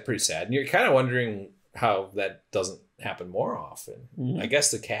that's kind of pretty sad. And you're kind of wondering how that doesn't happen more often. I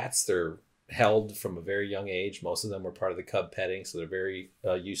guess the cats, they're held from a very young age. Most of them were part of the cub petting, so they're very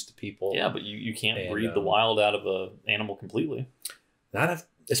used to people. Yeah, but you can't breed the wild out of an animal completely.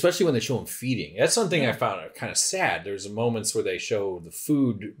 Especially when they show them feeding. That's something I found kind of sad. There's moments where they show the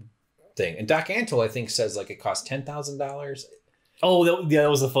food thing. And Doc Antle, I think, says like it costs $10,000. Oh, that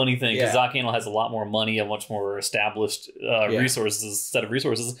was a funny thing, because Doc Antle has a lot more money, a much more established set of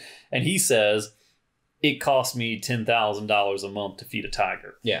resources. And he says, it cost me $10,000 a month to feed a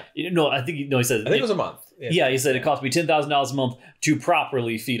tiger. Yeah. No, I think he said... I think it was a month. Yeah, he said it cost me $10,000 a month to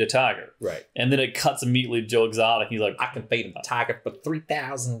properly feed a tiger. Right. And then it cuts immediately to Joe Exotic. He's like, I can feed a tiger for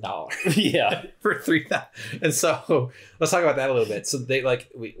 $3,000. Yeah. For $3,000. And so let's talk about that a little bit. So they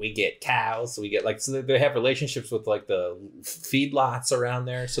we get cows. We get so they have relationships with like the feedlots around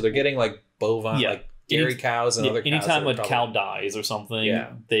there. So they're getting like bovine, like dairy cows and other cows. Anytime a cow dies or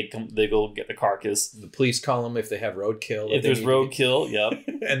something, they go get the carcass. The police call them if they have roadkill. If there's roadkill, yep.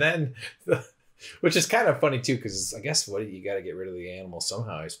 And then... Which is kind of funny too, because I guess you got to get rid of the animal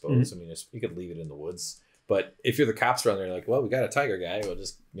somehow, I suppose. I mean, you could leave it in the woods, but if you're the cops around there, you're like, well, we got a tiger guy, we'll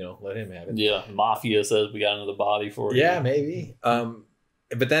just let him have it. Yeah, mafia says we got another body for you. Yeah, maybe.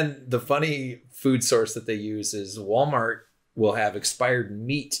 But then the funny food source that they use is Walmart will have expired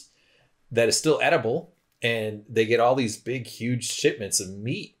meat that is still edible, and they get all these big, huge shipments of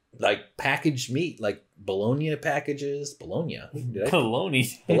meat, like packaged meat, like bologna packages. Bologna. Bologna.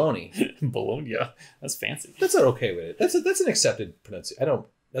 Bologna. That's fancy. That's not okay with it. That's an accepted pronunciation. I don't.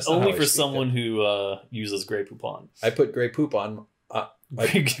 That's not only for someone who uses gray poop on. I put gray poop on.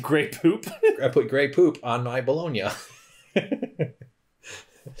 Gray poop. I put gray poop on my bologna.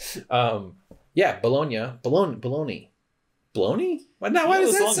 Yeah, bologna. Bologna. Why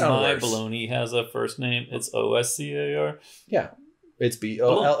does that sound my worse? bologna has a first name. It's Oscar. Yeah. It's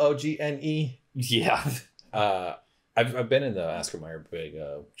Bollogne. Yeah. I've been in the Oscar Mayer big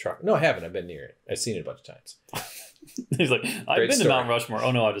truck. No, I haven't. I've been near it. I've seen it a bunch of times. He's like, I've been to Mount Rushmore.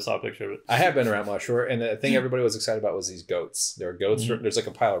 Oh no, I just saw a picture of it. I have been around Mount Rushmore, and the thing everybody was excited about was these goats. There were goats. There's like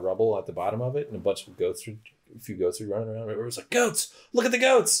a pile of rubble at the bottom of it, and a bunch of goats. A few goats were running around. It was like, goats! Look at the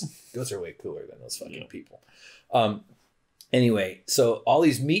goats! Goats are way cooler than those fucking people. Anyway, so all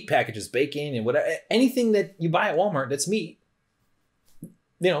these meat packages, bacon and whatever, anything that you buy at Walmart that's meat.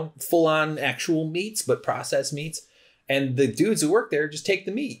 Full on actual meats, but processed meats. And the dudes who work there just take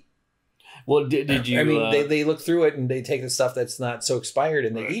the meat. Well, did you? I mean, they look through it and they take the stuff that's not so expired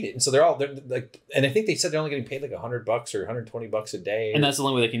and they eat it. And so they're like, and I think they said they're only getting paid like $100 or $120 a day. And that's the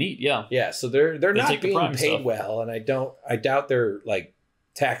only way they can eat. Yeah. Yeah. So they're not being paid well. And I doubt their like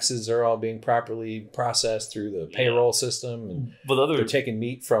taxes are all being properly processed through the payroll system. And they're taking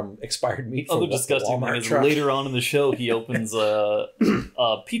meat from expired meat from other disgusting thing is later on in the show, he opens a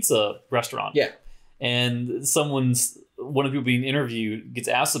pizza restaurant. Yeah. And one of the people being interviewed gets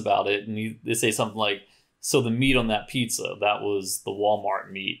asked about it, and they say something like, so the meat on that pizza, that was the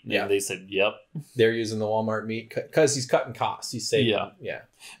Walmart meat. And they said, yep. They're using the Walmart meat because he's cutting costs. He's saving. Yeah.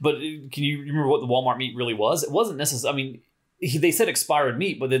 But can you remember what the Walmart meat really was? It wasn't necessarily, I mean, they said expired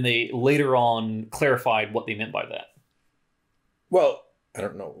meat, but then they later on clarified what they meant by that. Well, I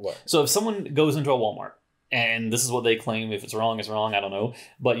don't know what. So if someone goes into a Walmart, and this is what they claim, if it's wrong, it's wrong, I don't know,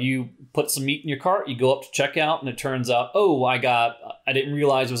 but you put some meat in your cart, you go up to checkout, and it turns out, I didn't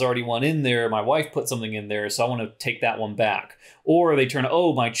realize there was already one in there, my wife put something in there, so I want to take that one back. Or they turn,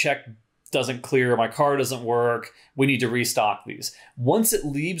 my check doesn't clear, my card doesn't work, we need to restock these. Once it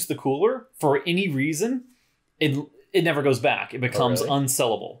leaves the cooler, for any reason, it never goes back. It becomes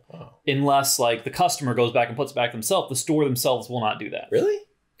unsellable. Oh. Unless like the customer goes back and puts it back themselves. The store themselves will not do that. Really?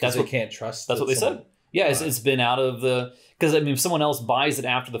 Because they can't trust. That's what they said. Yeah, it's been out of the... Because, I mean, if someone else buys it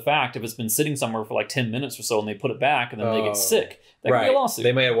after the fact, if it's been sitting somewhere for like 10 minutes or so and they put it back and then they get sick, that could be a lawsuit.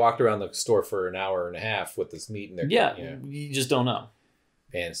 They may have walked around the store for an hour and a half with this meat in their... Yeah, you just don't know.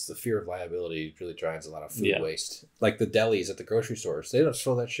 And it's the fear of liability really drives a lot of food waste. Like the delis at the grocery stores, they don't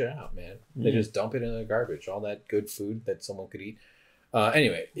throw that shit out, man. They just dump it in the garbage. All that good food that someone could eat.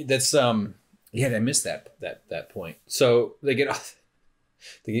 Anyway, that's I missed that point. So they get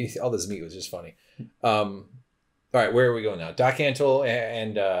all this meat was just funny. All right, where are we going now? Doc Antle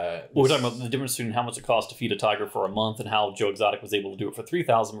and we're talking about the difference between how much it costs to feed a tiger for a month and how Joe Exotic was able to do it for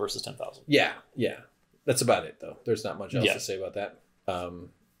 $3,000 versus $10,000. Yeah. That's about it, though. There's not much else to say about that.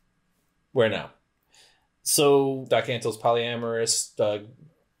 Where now? So Doc Antle's polyamorous.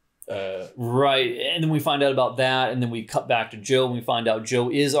 Right. And then we find out about that. And then we cut back to Joe and we find out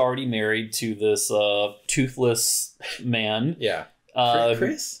Joe is already married to this toothless man. Yeah.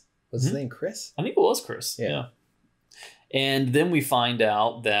 Chris? Was his name Chris? I think it was Chris. Yeah. And then we find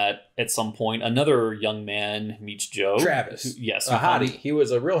out that at some point another young man meets Joe. Travis. Yes. A hottie. He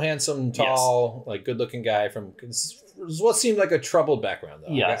was a real handsome, tall, like good-looking guy from what seemed like a troubled background,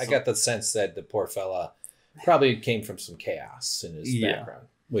 though. Yeah. I got the sense that the poor fella probably came from some chaos in his background,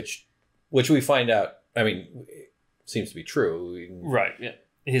 which we find out, I mean, seems to be true. Right. Yeah.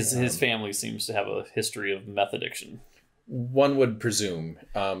 His family seems to have a history of meth addiction. One would presume.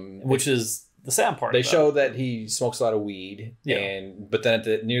 Which is the sad part. They show that he smokes a lot of weed, but then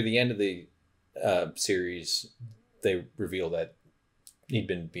near the end of the series, they reveal that he'd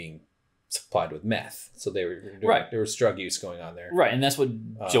been being supplied with meth. So they were doing, there was drug use going on there. Right, and that's what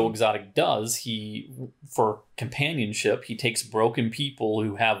Joe Exotic does. He, for companionship, he takes broken people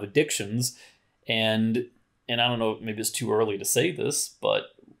who have addictions, and I don't know, maybe it's too early to say this, but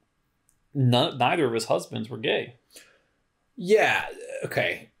neither of his husbands were gay. Yeah,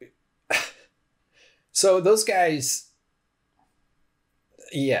 okay. So those guys,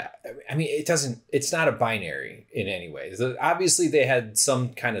 I mean, it's not a binary in any way. Obviously, they had some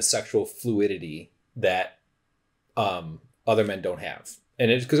kind of sexual fluidity that other men don't have. And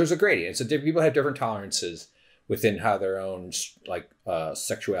it's because there's a gradient. So people have different tolerances within how their own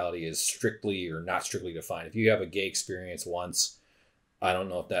sexuality is strictly or not strictly defined. If you have a gay experience once, I don't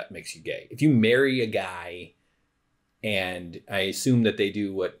know if that makes you gay. If you marry a guy, and I assume that they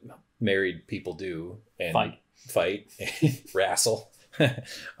do what married people do and fight wrestle,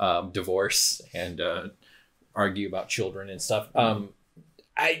 divorce, and argue about children and stuff.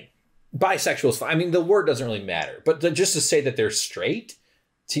 Bisexual is fine. I mean, the word doesn't really matter, but just to say that they're straight,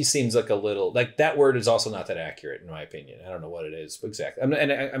 he seems like a little, like, that word is also not that accurate in my opinion. I don't know what it is exactly. I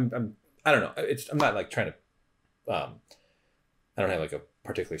don't know. I'm not like trying to. I don't have like a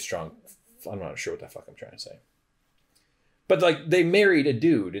particularly strong. I'm not sure what the fuck I'm trying to say. But like, they married a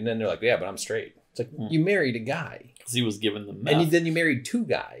dude, and then they're like, yeah, but I'm straight. It's like, you married a guy. Because he was given the meth. And then you married two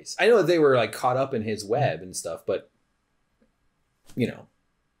guys. I know that they were like caught up in his web and stuff, but,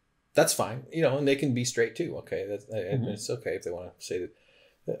 that's fine. And they can be straight too. Okay. It's okay if they want to say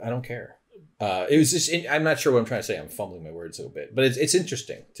that. I don't care. It was just, I'm not sure what I'm trying to say. I'm fumbling my words a little bit, but it's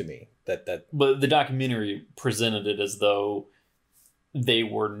interesting to me that. But the documentary presented it as though they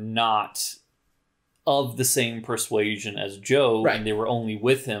were not of the same persuasion as Joe, and they were only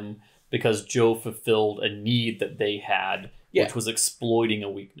with him because Joe fulfilled a need that they had, which was exploiting a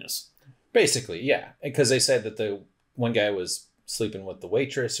weakness. Basically, yeah. Because they said that the one guy was sleeping with the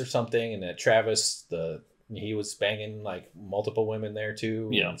waitress or something, and that Travis, he was banging like multiple women there too.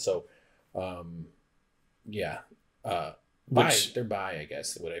 Yeah. And so, they're bi, I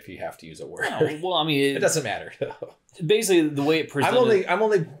guess. If you have to use a word. Well, I mean, it doesn't matter. Basically, the way it presented, I'm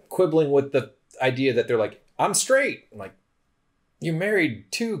only quibbling with the idea that they're like, I'm straight. I'm like, you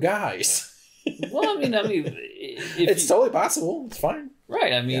married two guys. Well, I mean, it's totally possible. It's fine.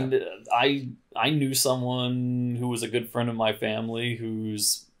 Right. I mean, I knew someone who was a good friend of my family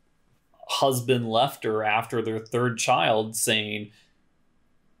whose husband left her after their third child, saying,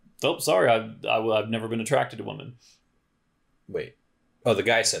 "Oh, sorry, I've never been attracted to women." Wait. Oh, the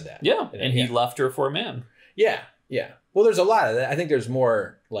guy said that. Yeah, and he left her for a man. Yeah, yeah. Well, there's a lot of that. I think there's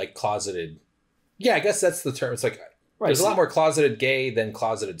more like closeted. Yeah, I guess that's the term. It's like there's a lot more closeted gay than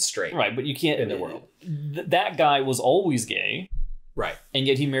closeted straight. Right, but you can't in the world. That guy was always gay. Right, and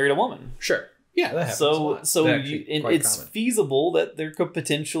yet he married a woman. Sure. Yeah, that happens. So it's common. Feasible that there could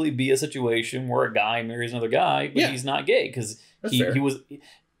potentially be a situation where a guy marries another guy, but he's not gay because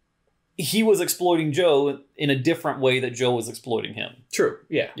he was exploiting Joe in a different way that Joe was exploiting him. True.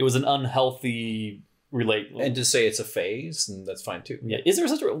 Yeah. It was an unhealthy relate. And to say it's a phase, and that's fine too. Yeah. Is there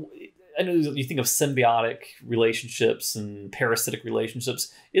such a? I know you think of symbiotic relationships and parasitic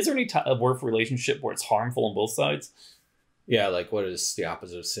relationships. Is there any type of word for relationship where it's harmful on both sides? Yeah, like what is the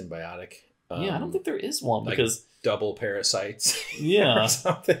opposite of symbiotic? I don't think there is one like because double parasites. Yeah, or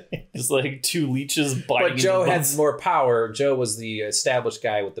something. Just like two leeches biting. But Joe had more power. Joe was the established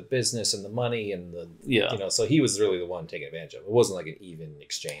guy with the business and the money and the so he was really the one taking advantage of it. It wasn't like an even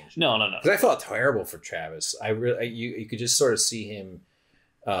exchange. No. Because I felt terrible for Travis. You could just sort of see him.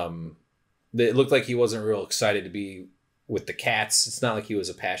 It looked like he wasn't real excited to be with the cats. It's not like he was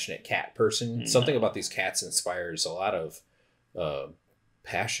a passionate cat person. No. Something about these cats inspires a lot of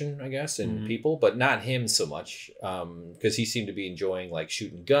passion, I guess, in people, but not him so much, because he seemed to be enjoying like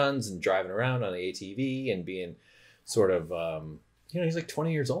shooting guns and driving around on the ATV and being sort of, he's like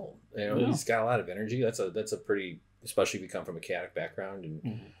 20 years old. He's got a lot of energy. That's a pretty, especially if you come from a chaotic background.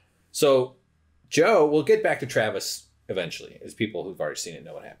 And so Joe, we'll get back to Travis eventually, as people who've already seen it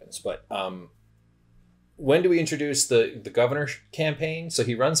know what happens. But when do we introduce the governor campaign? So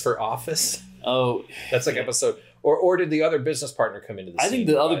he runs for office. Oh, that's like episode. Or did the other business partner come into the scene? I think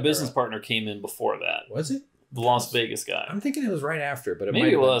the other business partner came in before that. Was it? The Las Vegas guy. I'm thinking it was right after, but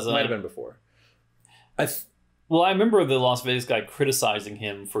maybe it might have been before. Well, I remember the Las Vegas guy criticizing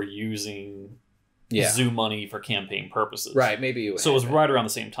him for using zoo money for campaign purposes. Right, maybe it was. So it was right around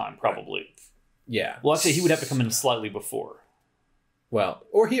the same time, probably. Right. Yeah. Well, actually, he would have to come in slightly before. Well,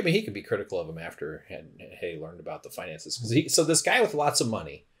 or he could be critical of him after he learned about the finances. So this guy with lots of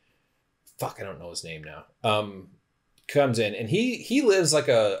money, I don't know his name now, comes in and he lives like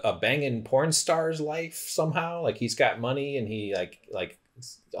a banging porn star's life somehow. Like he's got money and he like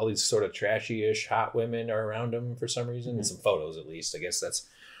all these sort of trashy-ish hot women are around him for some reason. And some photos, at least. I guess that's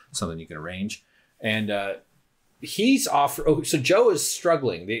something you can arrange. And he's offer. So Joe is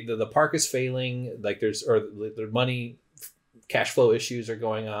struggling. The park is failing. Like the money, cash flow issues are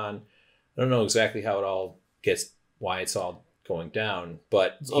going on. I don't know exactly how it all gets, why it's all going down,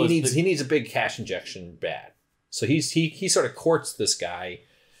 but he needs a big cash injection bad. So he sort of courts this guy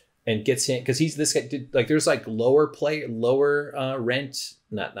and gets him, because this guy did, like, there's like lower rent,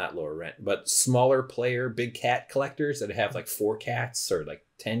 not lower rent, but smaller player big cat collectors that have like 4 cats or like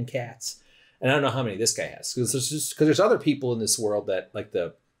 10 cats. And I don't know how many this guy has, because there's other people in this world that like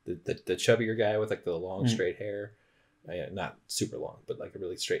the chubbier guy with like the long straight hair, not super long, but like a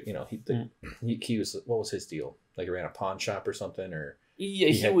really straight. He was, what was his deal? Like he ran a pawn shop or something, or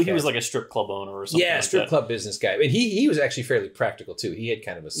he was like a strip club owner or something. Yeah, like strip club business guy, and he was actually fairly practical too. He had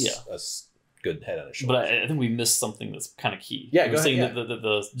kind of a good head on his shoulders. But I think we missed something that's kind of key. Yeah, you were saying that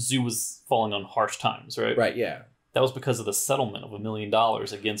the zoo was falling on harsh times, right? Right. Yeah. That was because of the settlement of $1 million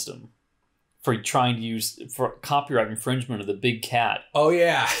against him for trying to use for copyright infringement of the Big Cat. Oh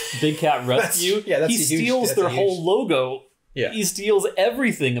yeah, Big Cat Rescue. He steals their whole logo. Yeah, he steals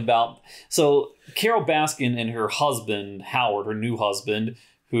everything about. So Carol Baskin and her husband Howard, her new husband,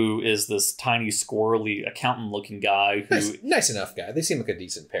 who is this tiny squirrely accountant-looking guy, nice enough guy. They seem like a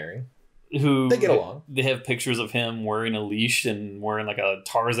decent pairing. Who they get along. They have pictures of him wearing a leash and wearing like a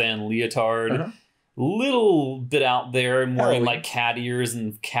Tarzan leotard. Little bit out there and wearing like cat ears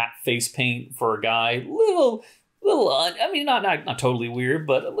and cat face paint for a guy. Little. I mean, not totally weird,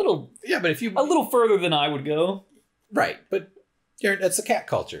 but a little. Yeah, but if you a little further than I would go. Right, but that's the cat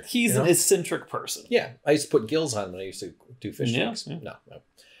culture. He's an eccentric person. Yeah, I used to put gills on when I used to do fish tanks. Yeah.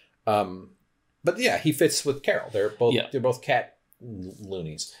 No. But yeah, he fits with Carol. They're both cat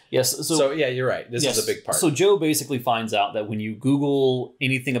loonies. Yes. So yeah, you're right. This is a big part. So Joe basically finds out that when you Google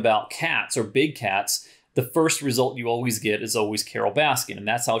anything about cats or big cats, the first result you always get is always Carol Baskin. And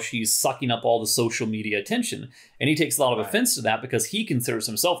that's how she's sucking up all the social media attention. And he takes a lot of offense to that because he considers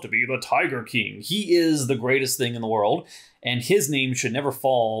himself to be the Tiger King. He is the greatest thing in the world. And his name should never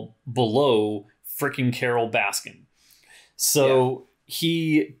fall below freaking Carol Baskin. So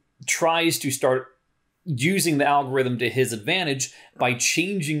he tries to start using the algorithm to his advantage by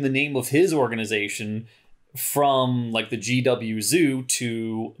changing the name of his organization from like the GW Zoo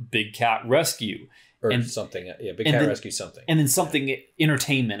to Big Cat Rescue. Or something, Big Cat Rescue something. And then something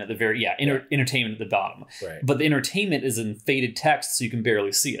entertainment at the very, entertainment at the bottom. Right. But the entertainment is in faded text, so you can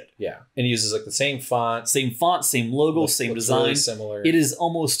barely see it. Yeah. And he uses like the same font. Same logo, same design. Really similar. It is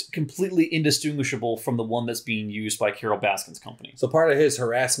almost completely indistinguishable from the one that's being used by Carol Baskin's company. So part of his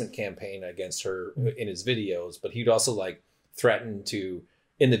harassment campaign against her in his videos, but he'd also like threaten to,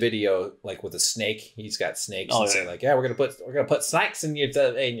 in the video, like with a snake, he's got snakes and say like, we're gonna put snakes in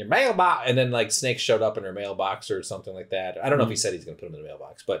your mailbox, and then like snakes showed up in her mailbox or something like that. I don't know if he said he's gonna put them in the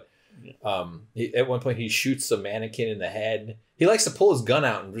mailbox, but at one point he shoots a mannequin in the head. He likes to pull his gun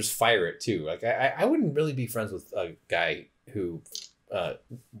out and just fire it too. Like I wouldn't really be friends with a guy who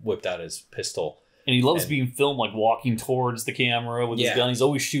whipped out his pistol. And he loves being filmed like walking towards the camera with his gun. He's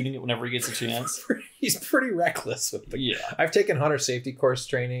always shooting it whenever he gets a chance. He's pretty reckless with the I've taken hunter safety course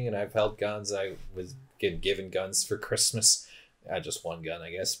training and I've held guns. I was given guns for Christmas. Just one gun, I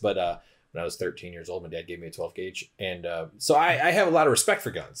guess. But when I was 13 years old, my dad gave me a 12 gauge. And so I have a lot of respect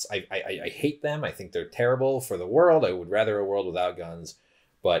for guns. I hate them. I think they're terrible for the world. I would rather a world without guns.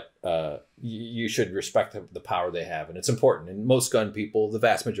 But you should respect the power they have. And it's important. And most gun people, the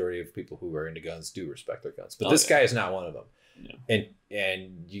vast majority of people who are into guns do respect their guns. But this guy is not one of them. Yeah.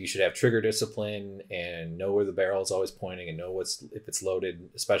 And you should have trigger discipline and know where the barrel is always pointing and know if it's loaded.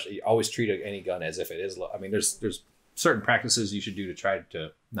 Especially, always treat any gun as if it is loaded. I mean, there's certain practices you should do to try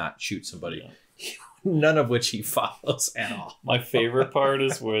to not shoot somebody. none of which he follows at all. My favorite part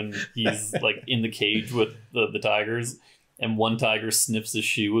is when he's like in the cage with the tigers, and one tiger sniffs his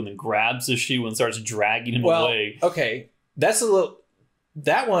shoe and then grabs his shoe and starts dragging him away. Okay, that's a little.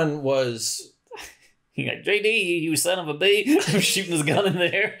 That one was. He's like, JD, you son of a bee. I'm shooting his gun in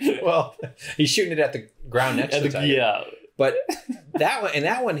there. Well, he's shooting it at the ground next to the tiger. Yeah. But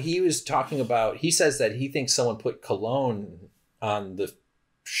that one, he was talking about, he says that he thinks someone put cologne on the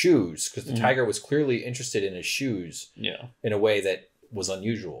shoes because the tiger was clearly interested in his shoes in a way that was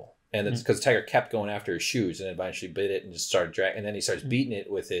unusual. And it's because the tiger kept going after his shoes and eventually bit it and just started dragging. And then he starts beating it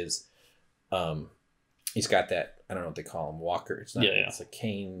with his, he's got that, I don't know what they call him, walker. It's not, it's a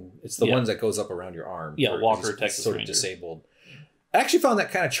cane. It's the ones that goes up around your arm. Yeah, walker, Texas sort Ranger. of disabled. I actually found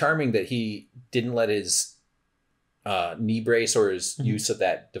that kind of charming that he didn't let his knee brace or his use of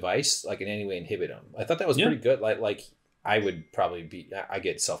that device like in any way inhibit him. I thought that was pretty good. Like I would probably be, I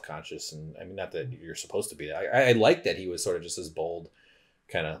get self-conscious, and I mean, not that you're supposed to be that. I like that he was sort of just this bold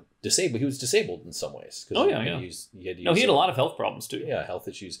kind of disabled. He was disabled in some ways. He had a lot of health problems too. Yeah, health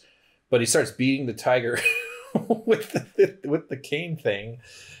issues. But he starts beating the tiger with the cane thing,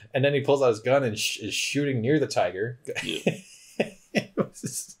 and then he pulls out his gun and is shooting near the tiger. Yeah.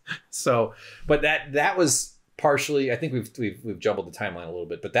 So, but that was partially. I think we've jumbled the timeline a little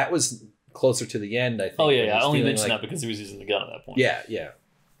bit, but that was closer to the end. I think. Oh yeah. I only mentioned that because he was using the gun at that point. Yeah.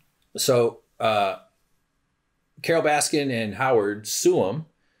 So Carol Baskin and Howard sue him,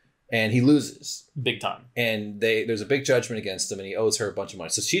 and he loses big time. And there's a big judgment against him, and he owes her a bunch of money.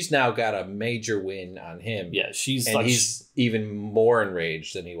 So she's now got a major win on him. Yeah, he's even more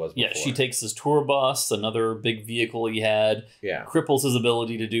enraged than he was before. Yeah, she takes his tour bus, another big vehicle he had. Yeah, cripples his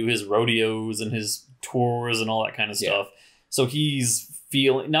ability to do his rodeos and his tours and all that kind of stuff. So he's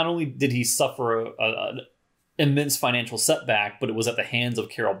feeling. Not only did he suffer an immense financial setback, but it was at the hands of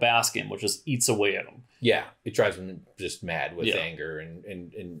Carol Baskin, which just eats away at him. Yeah, it drives him just mad with anger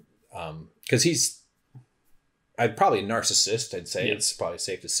and because he's probably a narcissist, I'd say. It's probably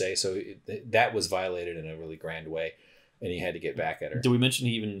safe to say. So that was violated in a really grand way, and he had to get back at her. Did we mention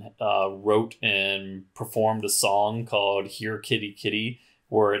he even wrote and performed a song called Here Kitty Kitty,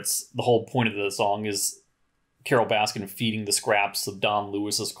 where it's the whole point of the song is Carol Baskin feeding the scraps of Don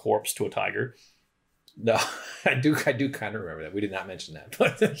Lewis's corpse to a tiger? No, I do kind of remember that. We did not mention that,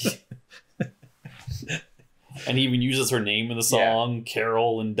 but and he even uses her name in the song,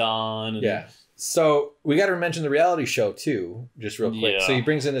 Carol and Don. And So we got to mention the reality show too, just real quick. Yeah. So he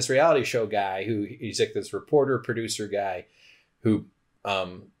brings in this reality show guy he's like this reporter, producer guy who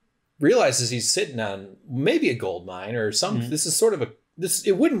realizes he's sitting on maybe a gold mine or something. This is sort of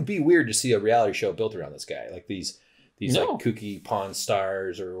it wouldn't be weird to see a reality show built around this guy. Like these like kooky Pawn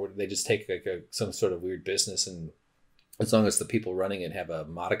Stars, or they just take like some sort of weird business, and as long as the people running it have a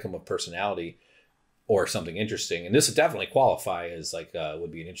modicum of personality or something interesting, and this would definitely qualify as like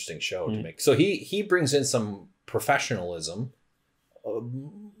would be an interesting show to make. So he brings in some professionalism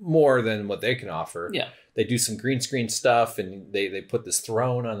more than what they can offer. Yeah, they do some green screen stuff, and they put this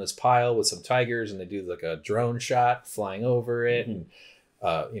throne on this pile with some tigers, and they do like a drone shot flying over it, and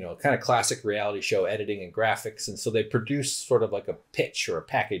kind of classic reality show editing and graphics. And so they produce sort of like a pitch or a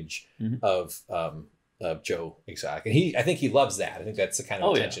package of Joe Exotic, and I think he loves that. I think that's the kind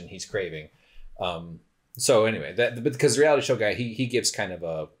of attention he's craving. So anyway, that because the reality show guy, he gives kind of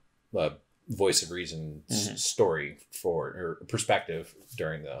a voice of reason story or perspective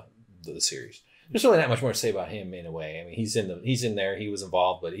during the series. There's really not much more to say about him in a way. I mean, he's in there, he was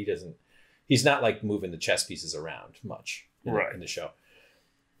involved, but he's not like moving the chess pieces around much in the show.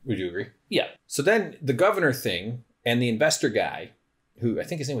 Would you agree? Yeah. So then the governor thing and the investor guy, who I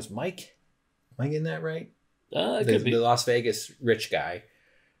think his name was Mike. Am I getting that right? The Las Vegas rich guy.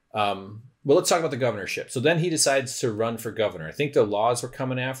 Well, let's talk about the governorship. So then he decides to run for governor. I think the laws were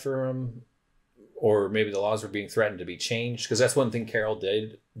coming after him, or maybe the laws were being threatened to be changed, because that's one thing Carol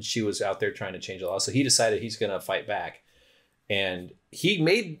did. She was out there trying to change the law. So he decided he's going to fight back. And he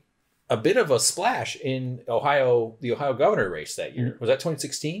made a bit of a splash in the Ohio governor race that year. Was that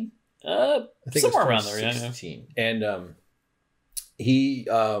 2016? I think somewhere around there, yeah. And he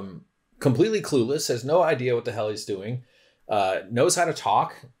completely clueless, has no idea what the hell he's doing. Knows how to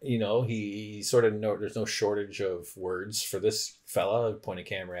talk, he sort of there's no shortage of words for this fella. Point a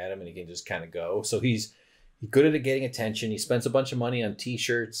camera at him and he can just kind of go. So he's good at getting attention. He spends a bunch of money on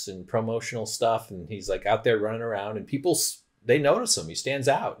t-shirts and promotional stuff, and he's like out there running around, and they notice him. He stands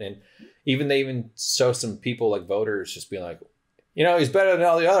out, and they even show some people like voters just being like, he's better than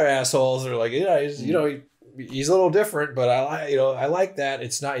all the other assholes. They're like, he's he's a little different, but I like that.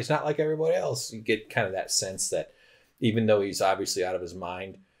 He's not like everybody else. You get kind of that sense that even though he's obviously out of his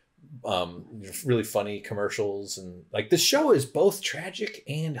mind, really funny commercials, and like the show is both tragic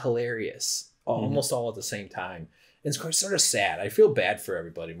and hilarious almost all at the same time. It's quite sort of sad. I feel bad for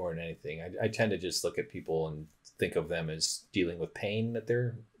everybody more than anything. I tend to just look at people and think of them as dealing with pain that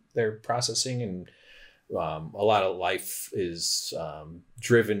they're processing, and a lot of life is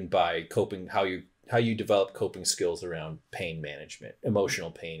driven by coping, how you develop coping skills around pain management.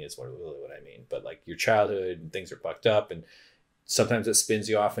 Emotional pain is really what I mean. But like your childhood and things are fucked up, and sometimes it spins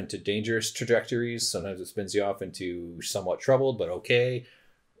you off into dangerous trajectories. Sometimes it spins you off into somewhat troubled, but okay.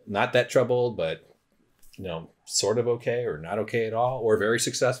 Not that troubled, but sort of okay, or not okay at all, or very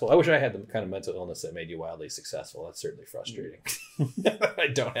successful. I wish I had the kind of mental illness that made you wildly successful. That's certainly frustrating. I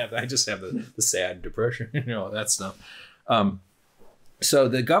don't have that. I just have the sad depression, that stuff. So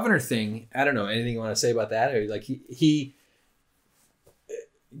the governor thing, I don't know, anything you want to say about that? Or like he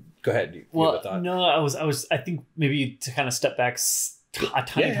go ahead. You well, have a thought? No, I think maybe to kind of step back a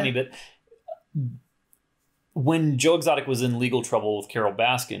tiny bit. When Joe Exotic was in legal trouble with Carol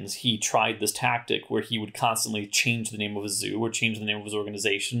Baskins, he tried this tactic where he would constantly change the name of his zoo or change the name of his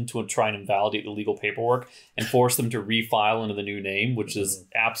organization to try and invalidate the legal paperwork and force them to refile under the new name, which is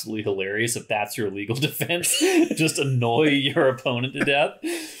absolutely hilarious if that's your legal defense. Just annoy your opponent to death,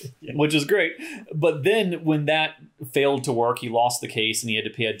 which is great. But then when that failed to work, he lost the case and he had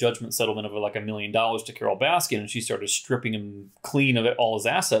to pay a judgment settlement of like $1 million to Carol Baskin, and she started stripping him clean of all his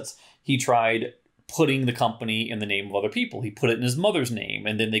assets. He tried putting the company in the name of other people. He put it in his mother's name,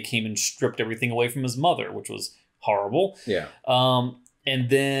 and then they came and stripped everything away from his mother, which was horrible. Yeah. And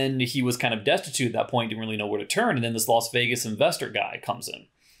then he was kind of destitute at that point, didn't really know where to turn. And then this Las Vegas investor guy comes in,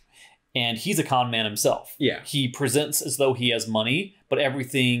 and he's a con man himself. Yeah. He presents as though he has money, but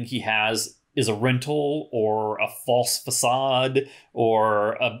everything he has is a rental or a false facade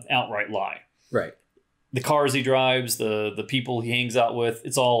or an outright lie. Right. The cars he drives, the people he hangs out with,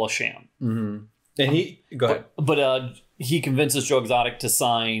 it's all a sham. Mm-hmm. And go ahead. But he convinces Joe Exotic to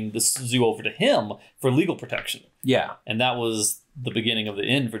sign this zoo over to him for legal protection. Yeah. And that was the beginning of the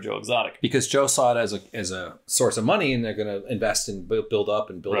end for Joe Exotic. Because Joe saw it as a source of money, and they're going to invest and build up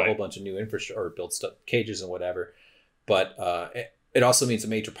and build a whole bunch of new infrastructure, or build cages and whatever. But it also means a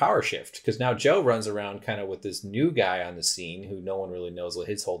major power shift, because now Joe runs around kind of with this new guy on the scene who no one really knows what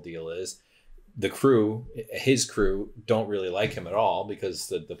his whole deal is. His crew don't really like him at all, because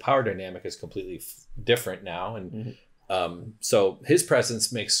the power dynamic is completely different now. And so his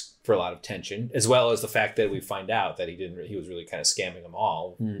presence makes for a lot of tension, as well as the fact that we find out that he was really kind of scamming them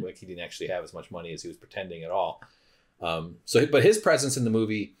all. Like he didn't actually have as much money as he was pretending at all. But his presence in the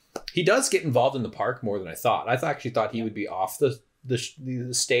movie, he does get involved in the park more than I thought. I actually thought he would be off the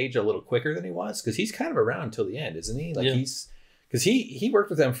stage a little quicker than he was, because he's kind of around till the end, isn't he? Like because he worked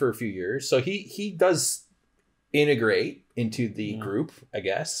with them for a few years, so he does integrate into the group, I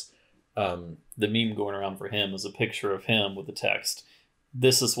guess. The meme going around for him is a picture of him with the text,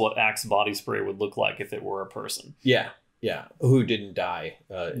 "This is what Axe body spray would look like if it were a person." Yeah, who didn't die,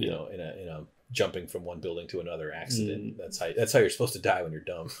 in a jumping from one building to another accident. That's how you're supposed to die when you're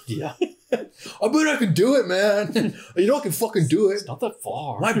dumb. Yeah. I bet I can do it, man. I can fucking do it. It's not that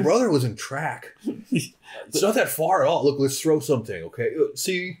far. My brother was in track. It's not that far at all. Look, let's throw something, okay?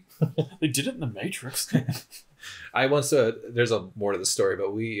 See? They did it in the Matrix. I once, there's more to the story,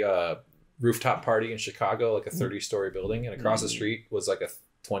 but we, rooftop party in Chicago, like a 30-story building, and across the street was like a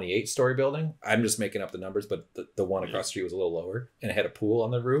 28-story building. I'm just making up the numbers, but the one across the street was a little lower, and it had a pool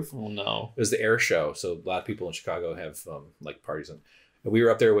on the roof. Oh, no. It was the air show, so a lot of people in Chicago have like parties on. We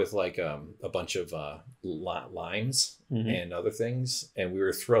were up there with like a bunch of limes and other things, and we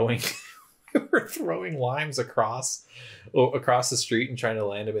were throwing limes across the street and trying to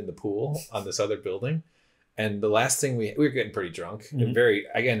land them in the pool on this other building. And the last thing we were getting pretty drunk and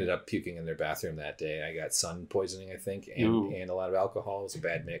I ended up puking in their bathroom that day. I got sun poisoning, I think, and a lot of alcohol. It was a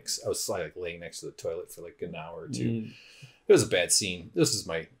bad mix. I was like laying next to the toilet for like an hour or two. It was a bad scene. This is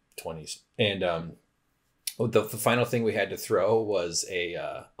my 20s, and the final thing we had to throw was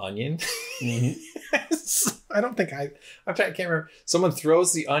a onion. I can't remember. Someone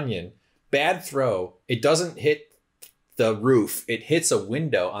throws the onion. Bad throw. It doesn't hit the roof. It hits a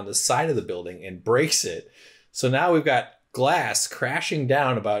window on the side of the building and breaks it. So now we've got glass crashing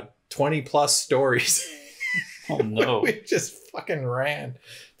down about 20 plus stories. Oh no. We just fucking ran.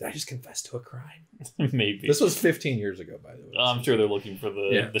 Did I just confess to a crime? Maybe. This was 15 years ago, by the way. I'm sure they're looking for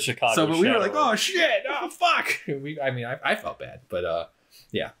the Chicago. So, but we were like, oh shit, oh fuck. I felt bad, but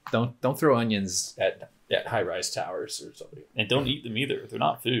don't throw onions at high-rise towers or something. And don't eat them either. They're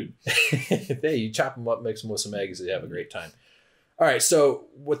not food. Hey, you chop them up, mix them with some eggs, and you have a great time. All right, so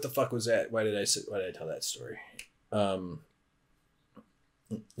what the fuck was that? Why did I tell that story?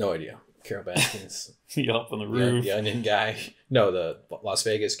 No idea. Carol Baskins. Up on the roof. The Onion guy. No, the Las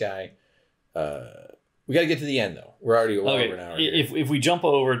Vegas guy. We got to get to the end, though. We're already over an hour. If we jump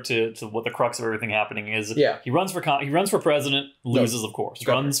over to what the crux of everything happening is, he runs for president, loses, of course.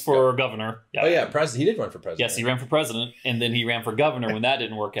 Runs for governor. Yeah. President. He did run for president. Yes, he ran for president, and then he ran for governor when that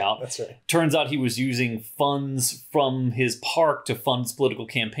didn't work out. That's right. Turns out he was using funds from his park to fund his political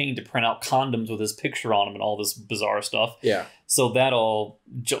campaign to print out condoms with his picture on them and all this bizarre stuff. Yeah. So that all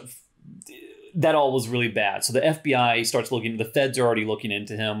was really bad. So the FBI starts looking. The feds are already looking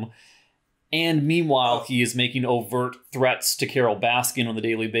into him. And meanwhile, he is making overt threats to Carol Baskin on a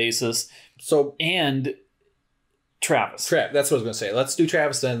daily basis. And Travis. That's what I was going to say. Let's do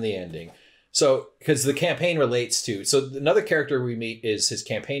Travis, then the ending. So, because the campaign relates to... So, another character we meet is his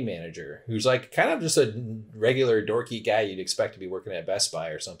campaign manager, who's like kind of just a regular dorky guy you'd expect to be working at Best Buy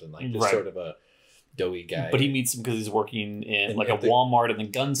or something. Like, just sort of a doughy guy. But he meets him because he's working in like a Walmart in the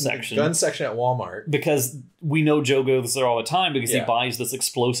gun section. Gun section at Walmart. Because we know Joe goes there all the time because he buys this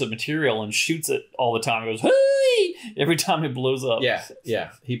explosive material and shoots it all the time. He goes, hey! Every time it blows up.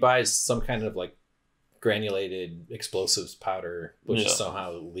 Yeah. He buys some kind of like granulated explosives powder, which is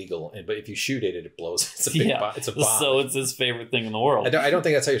somehow legal. But if you shoot it, it blows. It's a big it's a bomb. So it's his favorite thing in the world. I don't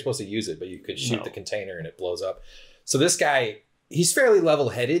think that's how you're supposed to use it, but you could shoot the container and it blows up. So this guy... He's fairly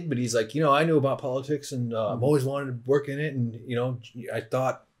level-headed, but he's like, I knew about politics and I've always wanted to work in it. And, I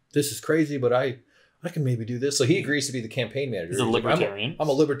thought this is crazy, but I can maybe do this. So he agrees to be the campaign manager. He's a libertarian. I'm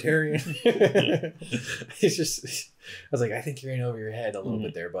a libertarian. It's just, I was like, I think you're in over your head a little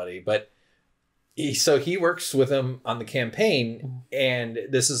bit there, buddy. But so he works with him on the campaign. And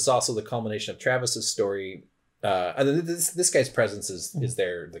this is also the culmination of Travis's story. And then this guy's presence is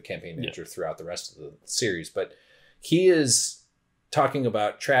the campaign manager throughout the rest of the series. But he is talking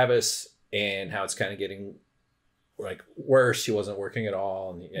about Travis and how it's kind of getting like worse. He wasn't working at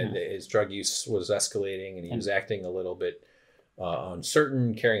all, and his drug use was escalating, and he was acting a little bit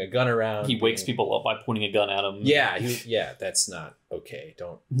uncertain, carrying a gun around. He wakes people up by pointing a gun at them. Yeah, that's not okay.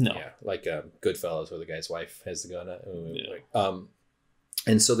 Like Goodfellas, where the guy's wife has the gun.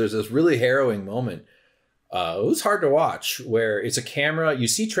 And so there's this really harrowing moment. It was hard to watch, where it's a camera. You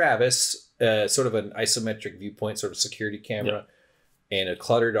see Travis, sort of an isometric viewpoint, sort of security camera. And a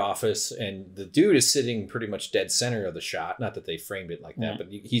cluttered office, and the dude is sitting pretty much dead center of the shot. Not that they framed it like that, but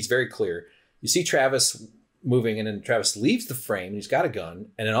he's very clear. You see Travis moving, and then Travis leaves the frame. He's got a gun,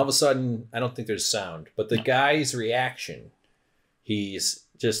 and then all of a sudden, I don't think there's sound, but the guy's reaction, he's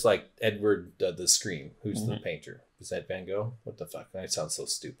just like Edward the Scream. Who's the painter? Is that Van Gogh? What the fuck? That sounds so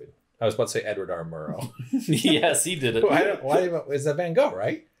stupid. I was about to say Edward R. Murrow. Yes, he did it. Why is that Van Gogh,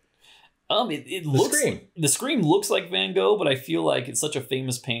 right? It looks. The Scream looks like Van Gogh, but I feel like it's such a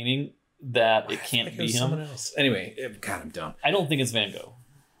famous painting that it can't be him. Someone else. Anyway, God, I'm dumb. I don't think it's Van Gogh.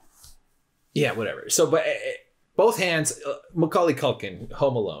 Yeah, whatever. So, but both hands, Macaulay Culkin,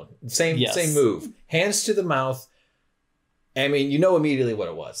 Home Alone, same move, hands to the mouth. I mean, you know immediately what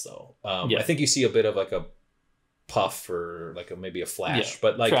it was, though. I think you see a bit of like a puff or like maybe a flash,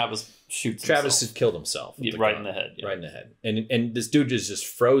 but like Travis had killed himself right in the head, right in the head, and this dude is just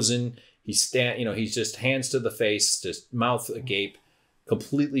frozen. He's he's just hands to the face, just mouth agape,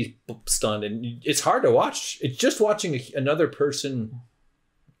 completely stunned, and it's hard to watch. It's just watching another person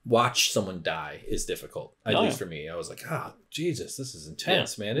watch someone die is difficult. At least for me, I was like, Jesus, this is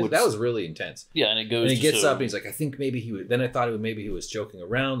intense, man. That was really intense. Yeah, and it goes. And he gets up and he's like, I think maybe he would. Then I thought maybe he was joking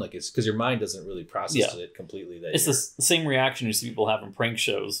around, like it's because your mind doesn't really process it completely. It's the same reaction you see people have in prank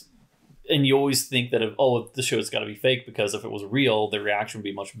shows. And you always think that if the show's got to be fake, because if it was real, the reaction would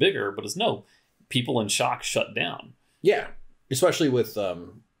be much bigger. But it's no, people in shock shut down. Yeah, especially with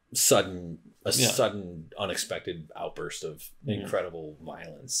sudden, unexpected outburst of incredible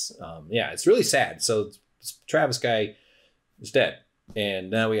violence. It's really sad. So this Travis guy is dead,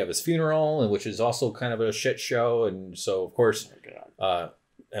 and now we have his funeral, which is also kind of a shit show. And so of course,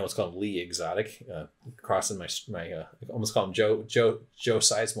 I almost call him Lee Exotic, crossing my I almost call him Joe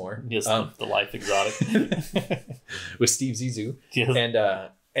Sizemore. Yes, the Life Exotic with Steve Zissou. Yes. And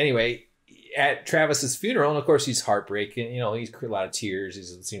anyway, at Travis's funeral, and of course he's heartbreaking. He's a lot of tears. He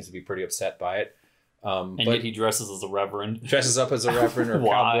seems to be pretty upset by it. And yet he dresses as a reverend. Dresses up as a reverend or a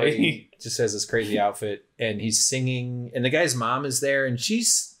cowboy. He just has this crazy outfit, and he's singing. And the guy's mom is there, and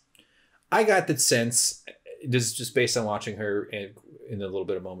I got the sense, just based on watching her and in the little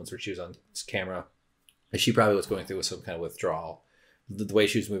bit of moments where she was on camera, she probably was going through some kind of withdrawal. The way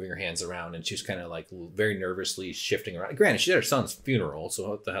she was moving her hands around, and she was kind of like very nervously shifting around. Granted, she's at her son's funeral, so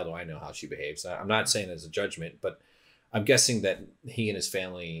what the hell do I know how she behaves? I'm not saying as a judgment, but I'm guessing that he and his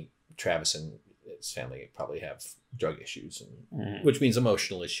family, Travis and his family probably have drug issues, and which means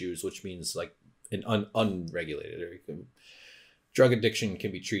emotional issues, which means like an unregulated or drug addiction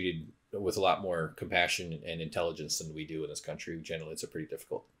can be treated with a lot more compassion and intelligence than we do in this country. Generally, it's a pretty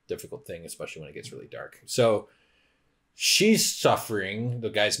difficult thing, especially when it gets really dark. So she's suffering, the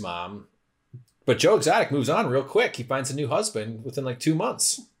guy's mom, but Joe Exotic moves on real quick. He finds a new husband within like 2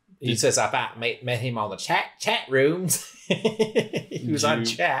 months. He says, I met him on the chat rooms. He was on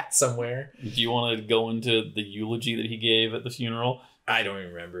chat somewhere. Do you want to go into the eulogy that he gave at the funeral? I don't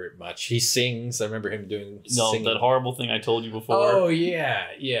even remember it much. He sings. I remember him doing singing. That horrible thing I told you before. Oh, yeah.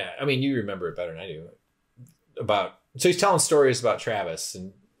 I mean, you remember it better than I do. So he's telling stories about Travis,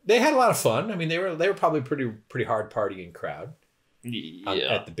 and they had a lot of fun. I mean, they were probably pretty hard partying crowd.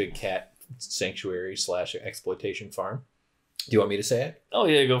 At the Big Cat Sanctuary / exploitation farm. Do you want me to say it? Oh,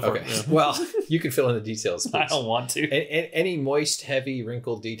 yeah, go for it. Yeah. Well, you can fill in the details, please. I don't want to. Any moist, heavy,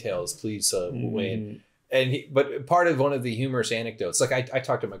 wrinkled details, please weigh in. But part of one of the humorous anecdotes, like I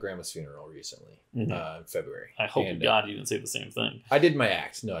talked at my grandma's funeral recently in February. I hope to God you didn't say the same thing. I did my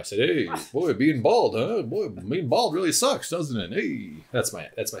act. No, I said, "Hey, boy, being bald, huh? Boy, being bald really sucks, doesn't it?" Hey, that's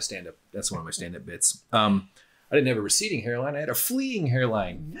my stand-up. That's one of my stand-up bits. I didn't have a receding hairline. I had a fleeing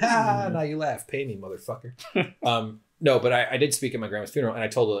hairline. Ha! Now you laugh. Pay me, motherfucker. No, but I did speak at my grandma's funeral, and I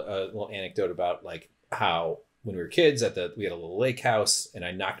told a little anecdote about like how when we were kids we had a little lake house, and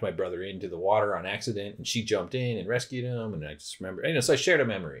I knocked my brother into the water on accident, and she jumped in and rescued him, and I just remember, so I shared a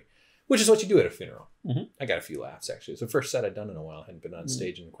memory, which is what you do at a funeral. I got a few laughs actually. It's the first set I'd done in a while. I hadn't been on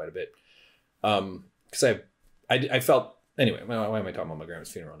stage in quite a bit, because I felt anyway. Why am I talking about my grandma's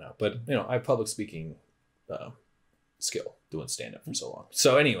funeral now? But I have public speaking skill doing stand up for so long.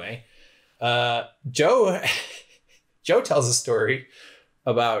 So anyway, Joe tells a story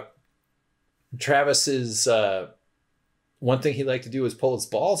about Travis's one thing he liked to do is pull his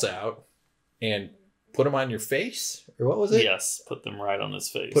balls out and put them on your face, or what was it? Yes, put them right on his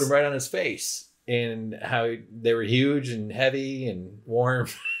face. Put them right on his face, and how they were huge and heavy and warm.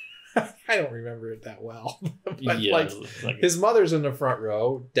 I don't remember it that well. But his mother's in the front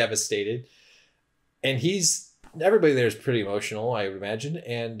row, devastated, and everybody there is pretty emotional, I would imagine,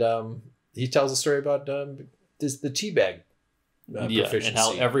 and he tells a story about the teabag proficiency. And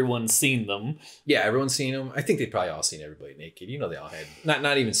how everyone's seen them. Yeah, everyone's seen them. I think they've probably all seen everybody naked. They all had,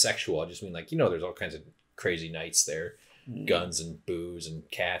 not even sexual. I just mean there's all kinds of crazy nights there, guns and booze and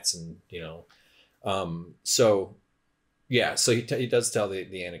cats and so yeah. So he does tell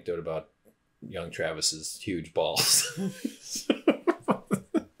the anecdote about young Travis's huge balls.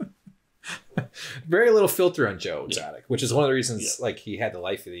 Very little filter on Joe Exotic, which is one of the reasons he had the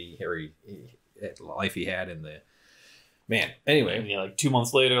life he had in the. Man, anyway. And, like 2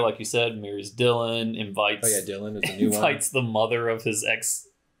 months later, like you said, marries Dylan, invites... Oh, yeah, Dylan is a new one. Invites the mother of his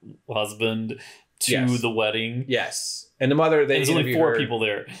ex-husband to the wedding. Yes. And the mother, there's only 4 people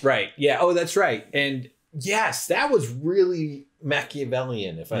there. Right. Yeah. Oh, that's right. And yes, that was really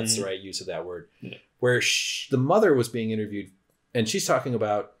Machiavellian, if that's the right use of that word. Yeah. Where the mother was being interviewed, and she's talking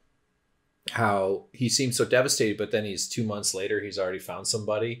about how he seemed so devastated, but then 2 months later, he's already found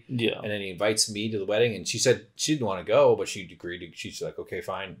somebody. Yeah. And then he invites me to the wedding, and she said she didn't want to go, but she agreed. She's like, okay,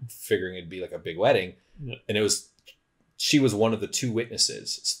 fine, figuring it'd be like a big wedding. Yeah. And she was one of the 2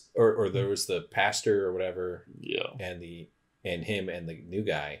 witnesses, or there was the pastor or whatever. Yeah. And him and the new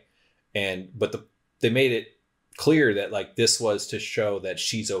guy. But they made it clear that this was to show that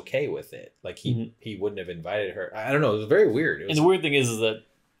she's okay with it. He wouldn't have invited her. I don't know. It was very weird. And the weird thing is that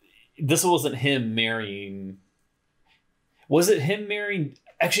this wasn't him marrying. Was it him marrying?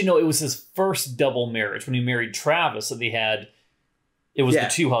 Actually, no, it was his first double marriage when he married Travis that they had. It was the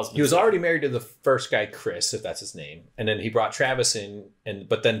 2 husbands. He was already married to the first guy, Chris, if that's his name. And then he brought Travis in,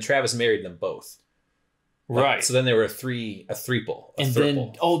 but then Travis married them both. Right. So then they were a threeple.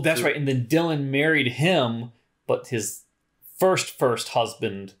 That's right. And then Dylan married him, but his first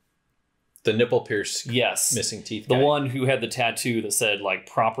husband, the nipple pierce, missing teeth guy. The one who had the tattoo that said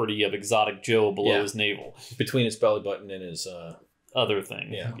property of Exotic Joe below his navel, between his belly button and his other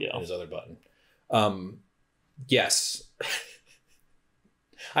thing. Yeah, and his other button. Yes,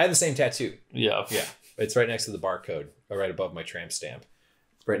 I have the same tattoo. Yeah. It's right next to the barcode, or right above my tramp stamp.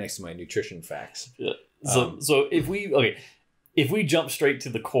 It's right next to my nutrition facts. Yeah. So if we jump straight to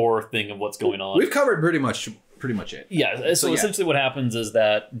the core thing of what's going on, we've covered pretty much it. Yeah. So essentially what happens is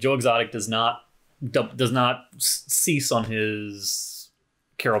that Joe Exotic does not cease on his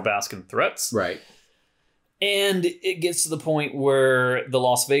Carol Baskin threats. Right. And it gets to the point where the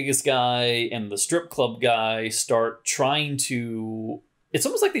Las Vegas guy and the strip club guy start trying to it's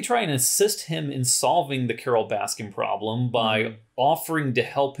almost like they try and assist him in solving the Carol Baskin problem by offering to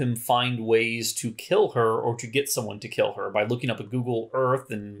help him find ways to kill her or to get someone to kill her by looking up at Google Earth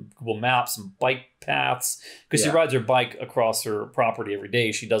and Google Maps and bike paths. Because she rides her bike across her property every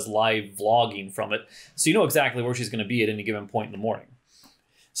day. She does live vlogging from it. So you know exactly where she's going to be at any given point in the morning.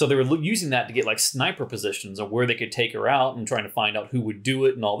 So they were using that to get like sniper positions of where they could take her out and trying to find out who would do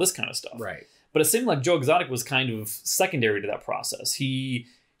it and all this kind of stuff. Right. But it seemed like Joe Exotic was kind of secondary to that process. He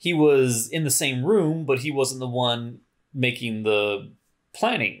was in the same room, but he wasn't the one making the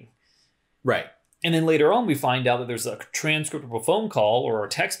planning. Right. And then later on, we find out that there's a transcript of a phone call or a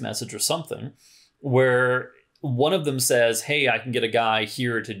text message or something where one of them says, hey, I can get a guy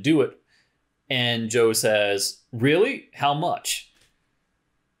here to do it. And Joe says, really? How much?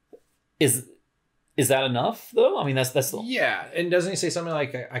 Is that enough though? I mean, that's the... Yeah, and doesn't he say something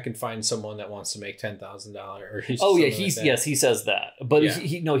like, "I can find someone that wants to make $10,000"? Or yes, he says that, but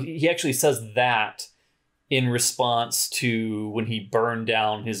he actually says that in response to when he burned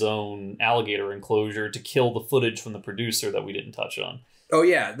down his own alligator enclosure to kill the footage from the producer that we didn't touch on. Oh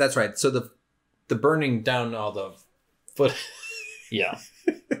yeah, that's right. So the burning down all the foot. Yeah.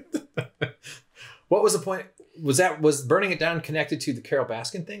 What was the point? Was burning it down connected to the Carol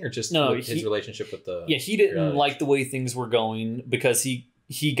Baskin thing, or just his relationship with the... Yeah, he didn't like the way things were going because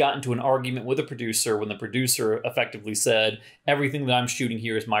he got into an argument with the producer when the producer effectively said, everything that I'm shooting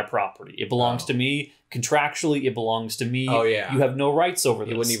here is my property. It belongs to me. Contractually, it belongs to me. Oh, yeah. You have no rights over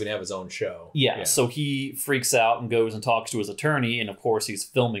this. He wouldn't even have his own show. Yeah, so he freaks out and goes and talks to his attorney, and of course he's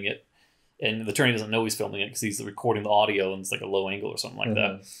filming it. And the attorney doesn't know he's filming it because he's recording the audio and it's like a low angle or something like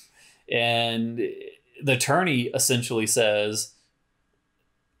that. And the attorney essentially says,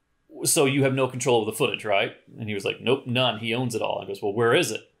 so you have no control of the footage, right? And he was like, nope, none. He owns it all. I goes, well, where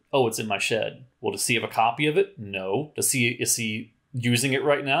is it? Oh, it's in my shed. Well, does he have a copy of it? No. Is he using it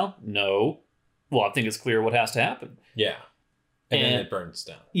right now? No. Well, I think it's clear what has to happen. Yeah. And then it burns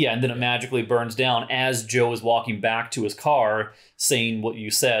down. Yeah, and then it magically burns down as Joe is walking back to his car, saying what you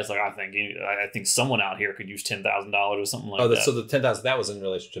said. It's like, I think someone out here could use $10,000 or something like that. So the $10,000 that was in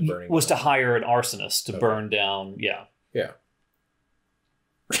relation to burning. Was to hire an arsonist to burn down. Yeah. Yeah.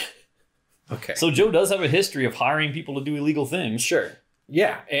 Okay. So Joe does have a history of hiring people to do illegal things. Sure.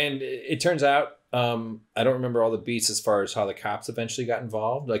 Yeah, and it turns out I don't remember all the beats as far as how the cops eventually got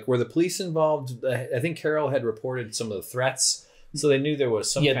involved. Like, were the police involved? I think Carol had reported some of the threats. So they knew there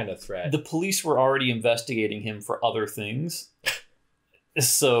was some kind of threat. The police were already investigating him for other things.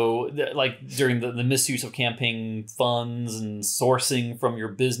 So, like, during the misuse of campaign funds and sourcing from your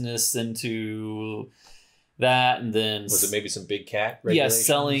business into that, and then... Was it maybe some big cat regulations? Yeah,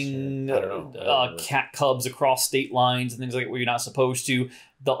 selling cat cubs across state lines and things like that where you're not supposed to.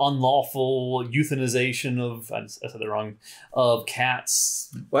 The unlawful euthanization of... I said that wrong. Of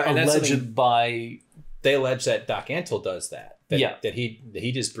cats alleged by... They allege that Doc Antle does that. That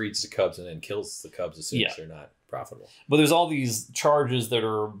he just breeds the cubs and then kills the cubs as soon as they're not profitable. But there's all these charges that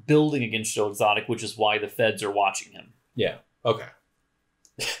are building against Joe Exotic, which is why the feds are watching him. Yeah. Okay.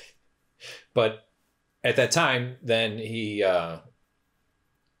 But at that time, then he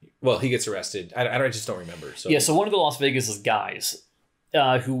gets arrested. I just don't remember. So so one of the Las Vegas guys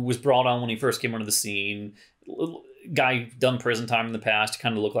who was brought on when he first came onto the scene. Guy done prison time in the past,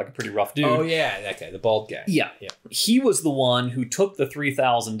 kind of looked like a pretty rough dude. Oh yeah, that guy, the bald guy. Yeah. He was the one who took the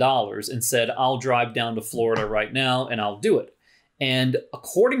 $3,000 and said, I'll drive down to Florida right now and I'll do it. And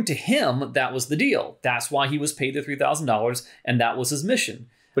according to him, that was the deal. That's why he was paid the $3,000 and that was his mission.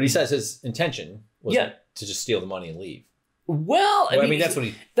 But he says his intention was to just steal the money and leave. Well, I mean that's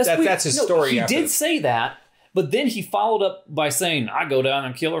what that's his story. He did say that, but then he followed up by saying, I go down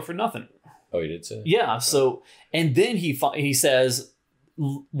and kill her for nothing. Oh, he did say that? Yeah, so, and then he says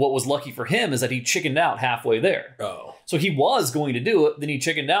what was lucky for him is that he chickened out halfway there. Oh. So he was going to do it, then he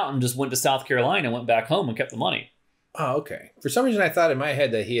chickened out and just went to South Carolina, went back home and kept the money. Oh, okay. For some reason I thought in my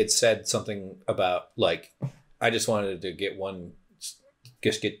head that he had said something about, like, I just wanted to get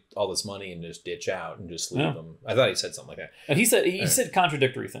all this money and just ditch out and just leave them. I thought he said something like that. And he said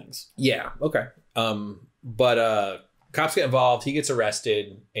contradictory things. Yeah, okay. But cops get involved. He gets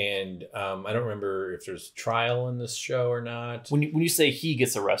arrested, and I don't remember if there's trial in this show or not. When you say he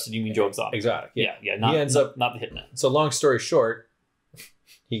gets arrested, you mean Joe Exotic? Exotic, yeah. Not, he ends up not the hitman. So long story short,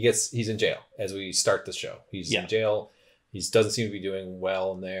 he's in jail as we start the show. He's in jail. He doesn't seem to be doing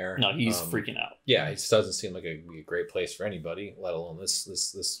well in there. No, he's freaking out. Yeah, it doesn't seem like a great place for anybody, let alone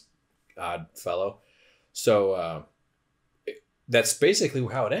this odd fellow. So that's basically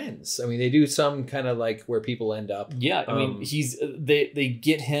how it ends. I mean, they do some kind of like where people end up. Yeah, I mean, they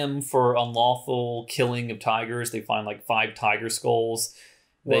get him for unlawful killing of tigers. They find like 5 tiger skulls.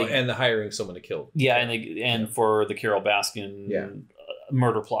 And the hiring someone to kill. Yeah, and for the Carol Baskin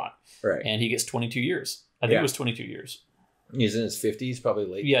murder plot. Right. And he gets 22 years. I think it was 22 years. He's in his 50s, probably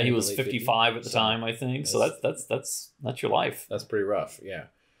late. Yeah, he was 55 at the time, I think. So that's your life. That's pretty rough. Yeah.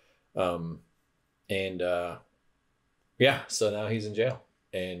 So now he's in jail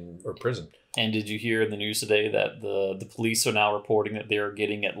or prison. And did you hear in the news today that the police are now reporting that they're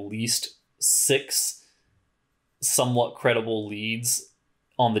getting at least 6 somewhat credible leads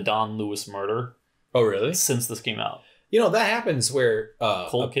on the Don Lewis murder? Oh, really? Since this came out. You know, that happens where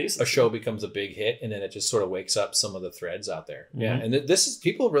cold cases. A show becomes a big hit and then it just sort of wakes up some of the threads out there. Mm-hmm. Yeah. And this is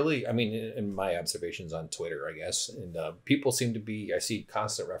people really, I mean, in my observations on Twitter, I guess, and people seem to be, I see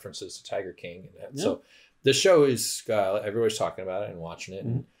constant references to Tiger King. And that. Yeah. So the show is, everybody's talking about it and watching it.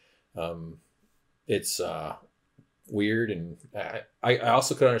 Mm-hmm. And it's weird. And I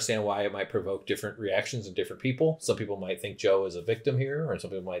also could understand why it might provoke different reactions in different people. Some people might think Joe is a victim here, or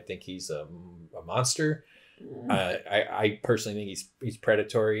some people might think he's a monster. I personally think he's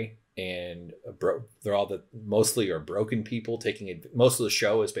predatory, and they're all mostly are broken people taking most of the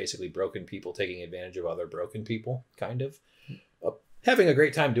show is basically broken people taking advantage of other broken people, kind of having a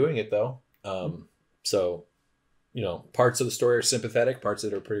great time doing it though. So, you know, parts of the story are sympathetic, parts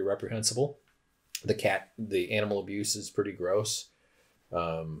that are pretty reprehensible. The animal abuse is pretty gross.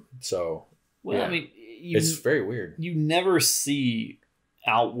 I mean, it's very weird. You never see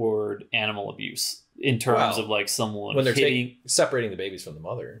outward animal abuse. In terms of like someone when they're separating the babies from the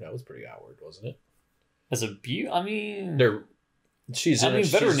mother, that was pretty outward, wasn't it? As abuse, I mean,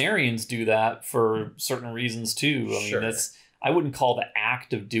 veterinarians do that for certain reasons too. I mean, I wouldn't call the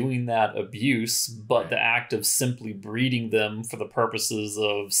act of doing that abuse, but the act of simply breeding them for the purposes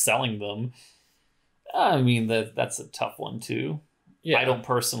of selling them. I mean, that's a tough one too. Yeah. I don't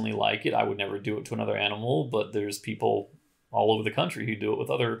personally like it. I would never do it to another animal, but there's people all over the country who do it with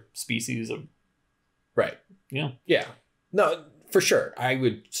other species of. Right. Yeah. Yeah. No, for sure. I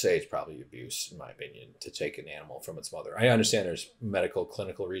would say it's probably abuse, in my opinion, to take an animal from its mother. I understand there's medical,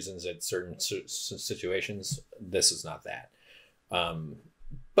 clinical reasons at certain situations. This is not that.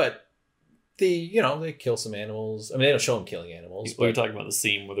 But they kill some animals. I mean, they don't show them killing animals. We're talking about the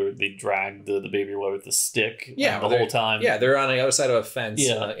scene where they drag the baby away with the stick the whole time. Yeah, they're on the other side of a fence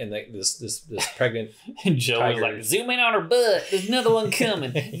and this pregnant and Joe was like, zoom in on her butt. There's another one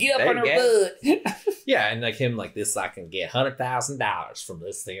coming. Get up on her butt. Yeah, and like him like this, I can get $100,000 from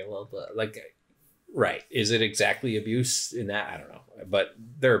this thing. Like, right. Is it exactly abuse in that? I don't know. But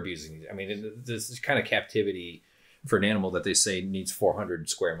they're abusing. I mean, this kind of captivity for an animal that they say needs 400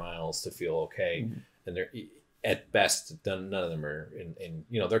 square miles to feel okay. Mm-hmm. And they're at best, none of them are in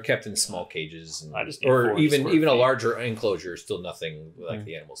they're kept in small cages or even a larger enclosure, still nothing like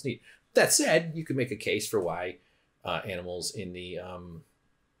the animals need. That said, you could make a case for why animals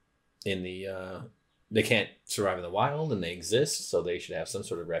they can't survive in the wild and they exist. So they should have some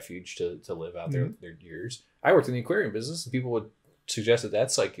sort of refuge to live out their years. I worked in the aquarium business and people would suggest that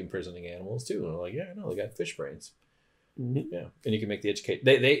that's like imprisoning animals too. And I'm like, yeah, no, they got fish brains. Mm-hmm. Yeah, and you can make the education.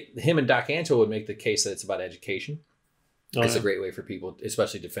 Him and Doc Antle would make the case that it's about education. It's a great way for people,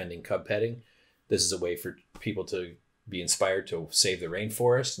 especially defending cub petting. This is a way for people to be inspired to save the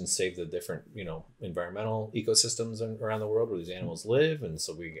rainforest and save the different, environmental ecosystems around the world where these animals live. And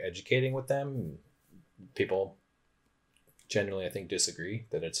so we're educating with them. People generally, I think, disagree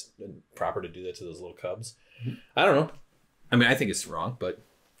that it's proper to do that to those little cubs. Mm-hmm. I don't know. I mean, I think it's wrong, but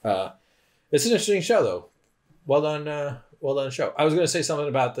it's an interesting show, though. Well done show. I was going to say something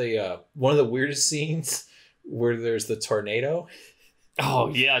about the one of the weirdest scenes where there's the tornado. Oh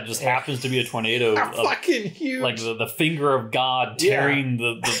yeah, it just happens to be a tornado. Fucking huge. Like the finger of God tearing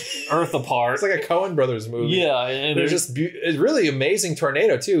the earth apart. It's like a Coen Brothers movie. Yeah, and there's just it's really amazing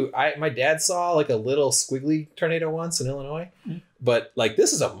tornado too. My dad saw like a little squiggly tornado once in Illinois. Mm-hmm. But like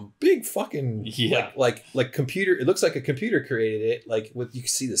this is a big fucking like computer. It looks like a computer created it. Like you can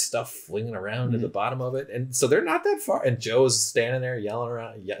see the stuff flinging around at the bottom of it, and so they're not that far. And Joe's standing there yelling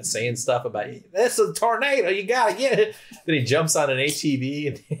around, saying stuff about that's a tornado. You gotta get it. Then he jumps on an ATV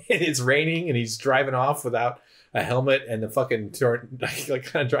and it's raining, and he's driving off without a helmet, and the fucking like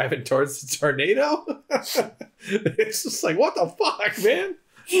kind of driving towards the tornado. It's just like, what the fuck, man.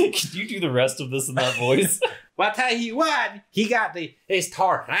 Can you do the rest of this in that voice? Well, I tell you what, he got this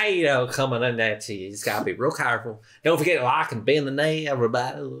tornado coming in there to you. He's got to be real careful. Don't forget to lock and bend the knee,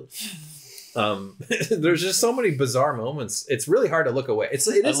 everybody. There's just so many bizarre moments. It's really hard to look away. I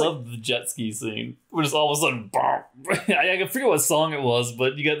love the jet ski scene, which is all of a sudden, I forget what song it was,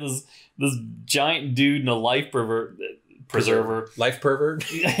 but you got this giant dude in a life preserver. Life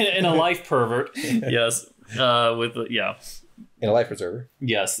pervert? In a life pervert, yes. In a life preserver.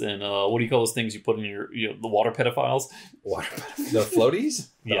 Yes, and what do you call those things you put in the water pedophiles? The floaties?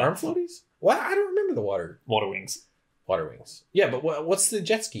 The arm floaties? What? I don't remember the water wings. Water wings. Yeah, but what's the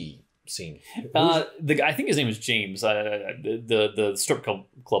jet ski scene? I think his name was James. The strip club.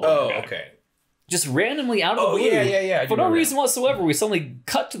 Oh, okay. Just randomly out of the blue. Yeah. For no reason whatsoever, we suddenly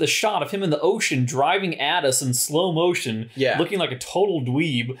cut to the shot of him in the ocean driving at us in slow motion, looking like a total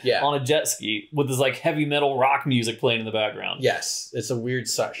dweeb on a jet ski with this like heavy metal rock music playing in the background. Yes, it's a weird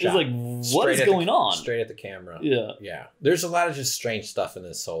shot. It's like, what is going on? Straight at the camera. Yeah. There's a lot of just strange stuff in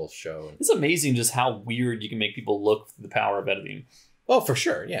this whole show. It's amazing just how weird you can make people look through the power of editing. Oh, for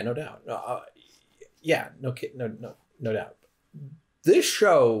sure. Yeah, no doubt. No doubt. This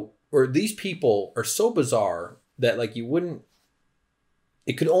show, or these people, are so bizarre that like you wouldn't.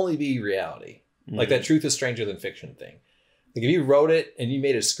 It could only be reality, like that truth is stranger than fiction thing. Like if you wrote it and you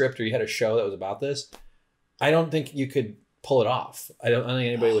made a script or you had a show that was about this, I don't think you could pull it off. I don't think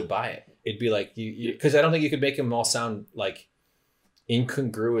anybody would buy it. It'd be like you because I don't think you could make them all sound like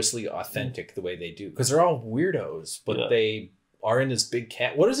incongruously authentic the way they do, because they're all weirdos, but they are in this big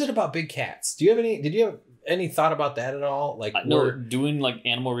cat. What is it about big cats? Did you have any thought about that at all? Like, no, doing like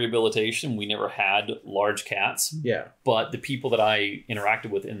animal rehabilitation, we never had large cats. Yeah. But the people that I interacted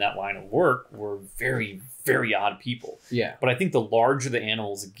with in that line of work were very, very odd people. Yeah. But I think the larger the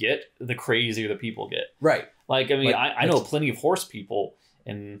animals get, the crazier the people get. Right. Like, I mean, I know plenty of horse people,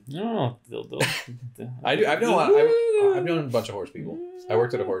 and I've known a bunch of horse people. I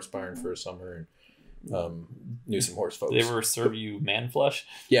worked at a horse barn for a summer and knew some horse folks. They ever serve you man flesh?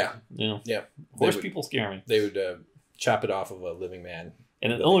 Yeah. Yeah. Horse people scare me. They would chop it off of a living man.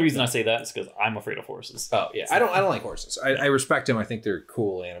 And the only reason I say that is because I'm afraid of horses. Oh yeah, so, I don't like horses. I respect them. I think they're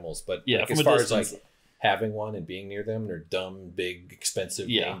cool animals. But yeah, like, as far as like having one and being near them, they're dumb, big, expensive,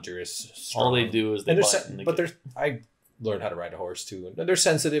 dangerous. Strong. All they do is I learned how to ride a horse too, and they're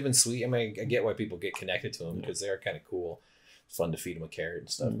sensitive and sweet. I mean, I get why people get connected to them because they are kind of cool. It's fun to feed them a carrot and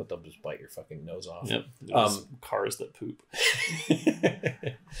stuff, but they'll just bite your fucking nose off. Yep. Cars that poop.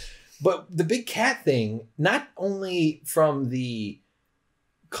 But the big cat thing, not only from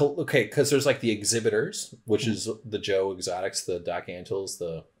because there's like the exhibitors, which is the Joe Exotics, the Doc Antles,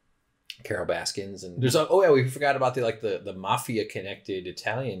 the Carol Baskins, and there's we forgot about the mafia connected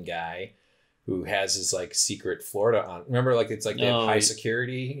Italian guy who has his like secret Florida on. Remember, like it's like they have high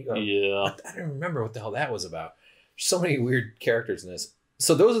security. Yeah, I don't remember what the hell that was about. So many weird characters in this.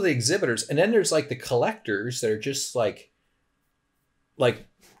 So those are the exhibitors. And then there's like the collectors that are just like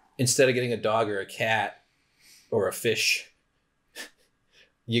instead of getting a dog or a cat or a fish,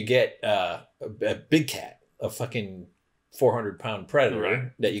 you get a big cat, a fucking 400-pound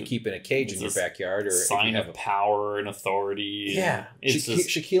predator that you keep in a cage in your backyard. Or sign of power and authority. Yeah.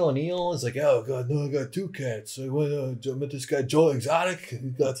 Shaquille O'Neal is like, oh God, no, I got two cats. I met this guy, Joe Exotic. He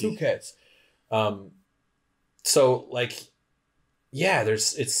got two cats. So like, yeah,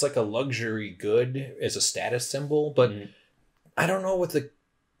 it's like a luxury good as a status symbol, but I don't know what the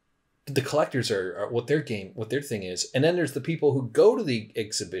collectors are what their thing is. And then there's the people who go to the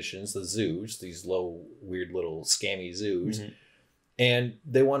exhibitions, the zoos, these low, weird little scammy zoos, and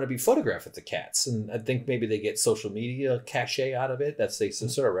they want to be photographed with the cats. And I think maybe they get social media cachet out of it. They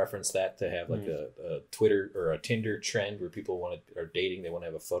sort of reference that to have like a Twitter or a Tinder trend where people are dating, they want to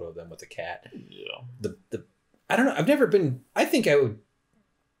have a photo of them with a cat. Yeah. I don't know. I've never been. I think I would.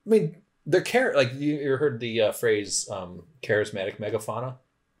 I mean, they're like you ever heard the phrase "charismatic megafauna"?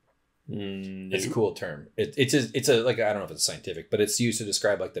 It's a cool term. It's a like, I don't know if it's scientific, but it's used to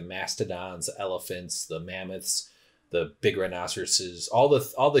describe like the mastodons, the elephants, the mammoths, the big rhinoceroses, all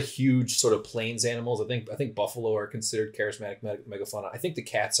the huge sort of plains animals. I think buffalo are considered charismatic megafauna. I think the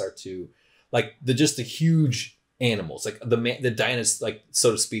cats are too, like the huge animals, like the dinosaurs, like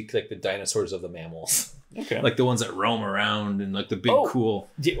so to speak, like the dinosaurs of the mammals. Okay. Like the ones that roam around and like the big cool.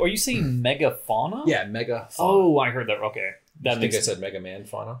 Are you saying megafauna? Yeah, megafauna. Oh, I heard that. Okay. I think I said Mega Man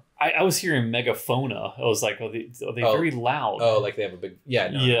fauna. I was hearing megafauna. I was like, are they very loud? Oh, like they have a big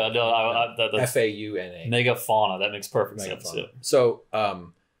that's FAUNA. Megafauna. That makes perfect sense. Yeah. So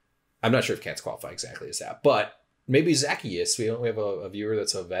I'm not sure if cats qualify exactly as that, but maybe Zacchaeus. We have a viewer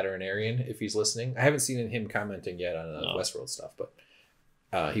that's a veterinarian. If he's listening, I haven't seen him commenting yet on Westworld stuff, but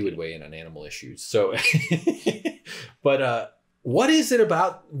he would weigh in on animal issues. So, but what is it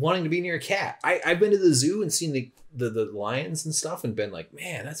about wanting to be near a cat? I've been to the zoo and seen the lions and stuff and been like,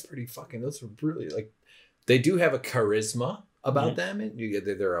 man, that's pretty fucking, those are really like, they do have a charisma about them. And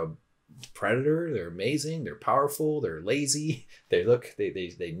they're a predator. They're amazing. They're powerful. They're lazy.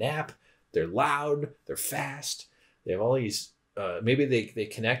 They nap. They're loud. They're fast. They have all these, maybe they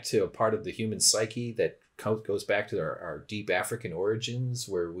connect to a part of the human psyche that goes back to our deep African origins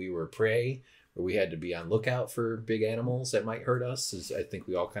where we were prey, where we had to be on lookout for big animals that might hurt us. I think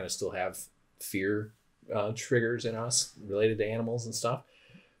we all kind of still have fear triggers in us related to animals and stuff.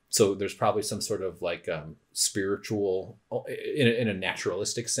 So there's probably some sort of like spiritual, in a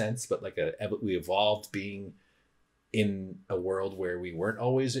naturalistic sense, but like we evolved being in a world where we weren't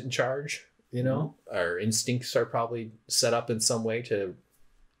always in charge. You know, our instincts are probably set up in some way to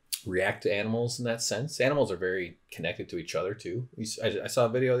react to animals in that sense. Animals are very connected to each other too. I saw a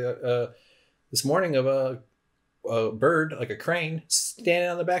video this morning of a bird, like a crane, standing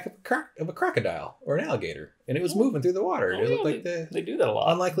on the back of a crocodile or an alligator, and it was moving through the water. It looked like they do that a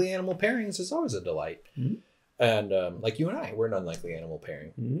lot. Unlikely animal pairings is always a delight. And like you and I, we're an unlikely animal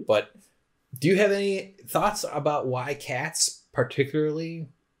pairing. But do you have any thoughts about why cats particularly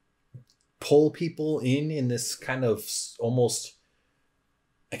pull people in this kind of almost,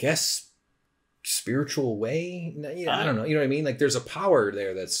 I guess, spiritual way? I don't know. You know what I mean? Like there's a power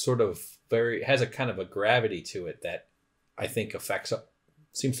there that's sort of has a kind of a gravity to it that I think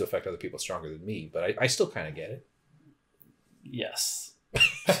seems to affect other people stronger than me, but I still kind of get it. Yes.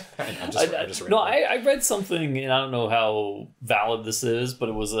 I read something, and I don't know how valid this is, but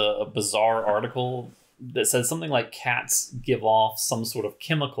it was a bizarre article that said something like cats give off some sort of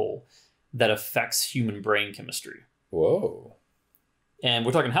chemical that affects human brain chemistry. Whoa. And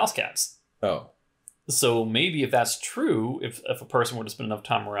we're talking house cats. Oh. So maybe if that's true, if a person were to spend enough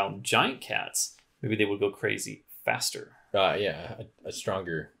time around giant cats, maybe they would go crazy faster. A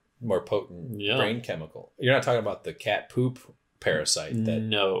stronger, more potent brain chemical. You're not talking about the cat poop parasite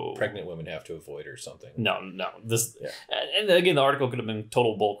that pregnant women have to avoid or something. No. And again, the article could have been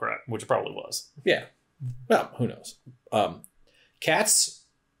total bullcrap, which it probably was. Yeah. Well, who knows? Cats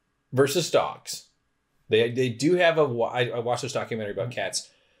versus dogs. They do have I watched this documentary about cats.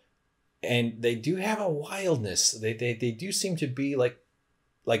 And they do have a wildness. They do seem to be like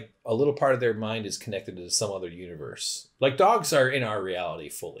a little part of their mind is connected to some other universe. Like dogs are in our reality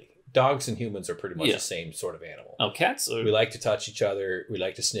fully. Dogs and humans are pretty much the same sort of animal. Oh, cats are... We like to touch each other. We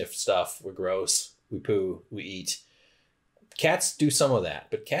like to sniff stuff. We're gross. We poo. We eat. Cats do some of that,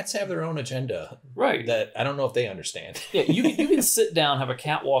 but cats have their own agenda. Right. That I don't know if they understand. Yeah, you can sit down, have a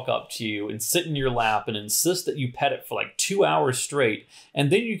cat walk up to you and sit in your lap and insist that you pet it for like 2 hours straight.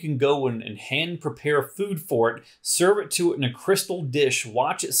 And then you can go and hand prepare food for it, serve it to it in a crystal dish,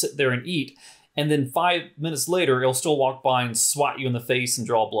 watch it sit there and eat. And then 5 minutes later, it'll still walk by and swat you in the face and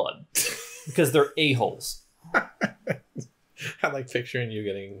draw blood. Because they're a-holes. I like picturing you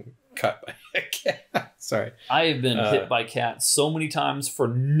getting cut by a cat. Sorry. I have been hit by cats so many times for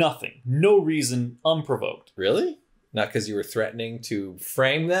nothing. No reason, unprovoked. Really? Not because you were threatening to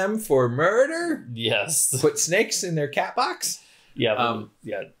frame them for murder? Yes. Put snakes in their cat box? Yeah.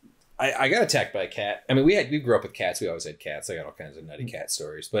 I got attacked by a cat. I mean, we grew up with cats. We always had cats. I got all kinds of nutty cat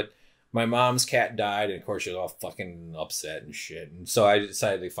stories. But my mom's cat died, and of course she was all fucking upset and shit. And so I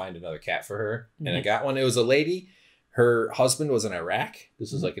decided to find another cat for her. And I got one. It was a lady. Her husband was in Iraq.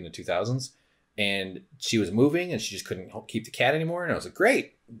 This was like in the 2000s. And she was moving, and she just couldn't keep the cat anymore. And I was like,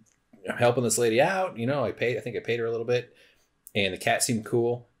 great. I'm helping this lady out. You know, I think I paid her a little bit. And the cat seemed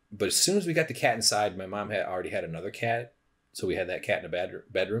cool. But as soon as we got the cat inside, my mom had already had another cat. So we had that cat in a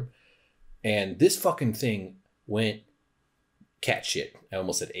bedroom. And this fucking thing went cat shit. I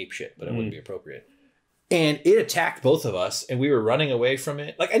almost said ape shit, but it wouldn't be appropriate. And it attacked both of us, and we were running away from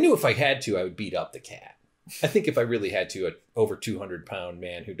it. Like, I knew if I had to, I would beat up the cat. I think if I really had to, an over 200-pound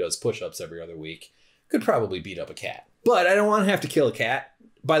man who does push-ups every other week could probably beat up a cat. But I don't want to have to kill a cat.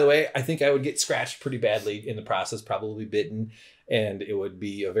 By the way, I think I would get scratched pretty badly in the process, probably bitten, and it would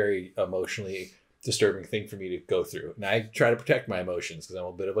be a very emotionally disturbing thing for me to go through. And I try to protect my emotions because I'm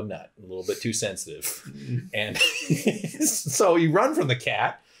a bit of a nut, a little bit too sensitive. And so you run from the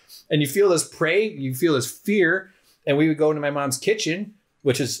cat, and you feel this prey, you feel this fear, and we would go into my mom's kitchen,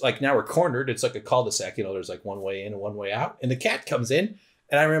 which is like, now we're cornered. It's like a cul-de-sac, you know, there's like one way in and one way out. And the cat comes in,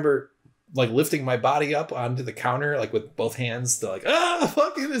 and I remember like lifting my body up onto the counter, like with both hands to like,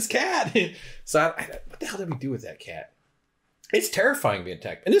 fucking this cat. So what the hell did we do with that cat? It's terrifying being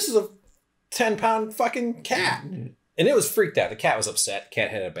attacked. And this is a 10-pound fucking cat. And it was freaked out. The cat was upset. The cat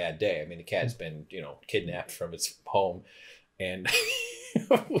had a bad day. I mean, the cat's been, you know, kidnapped from its home. And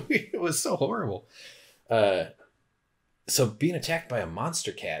it was so horrible. So being attacked by a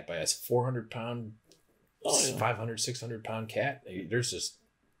monster cat, by a 400-pound, 500, 600-pound cat, there's just,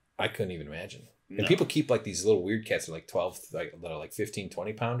 I couldn't even imagine. No. And people keep like these little weird cats that are like 12, that are like 15,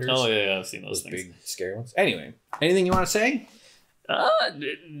 20 pounders. Oh yeah, I've seen those things. Big, scary ones. Anyway, anything you want to say?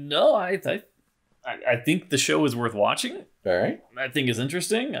 No, I think the show is worth watching. All right. I think it's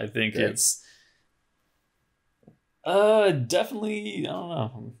interesting. I think it's definitely, I don't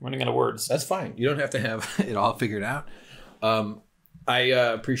know. I'm running out of words. That's fine. You don't have to have it all figured out. I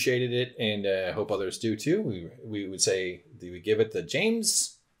appreciated it, and I hope others do too. We would say, do we give it the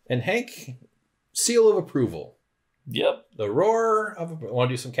James and Hank seal of approval? Yep. The roar of want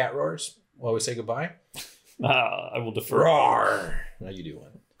to do some cat roars while we say goodbye? I will defer. Roar. Now you do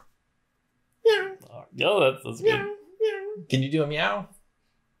one. Yeah, that's good. Can you do a meow?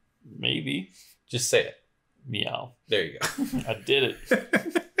 Maybe. Just say it. Meow. There you go. I did it.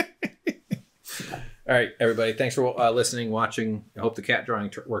 All right, everybody. Thanks for listening, watching. I hope the cat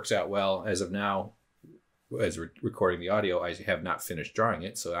drawing works out well. As of now, as we're recording the audio, I have not finished drawing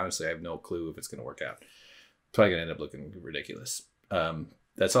it. So honestly, I have no clue if it's going to work out. It's probably going to end up looking ridiculous.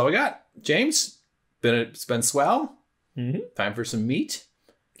 That's all we got. James, it's been swell. Mm-hmm. Time for some meat.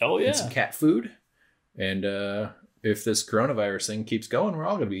 Oh, yeah. And some cat food. And if this coronavirus thing keeps going, we're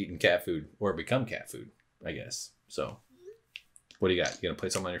all going to be eating cat food or become cat food, I guess. So what do you got? You going to play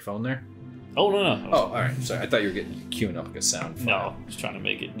something on your phone there? Oh, no. Oh, all right. Sorry. I thought you were queuing up like a sound file. No, just trying to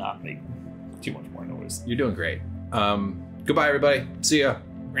make it not make too much more noise. You're doing great. Goodbye, everybody. See ya.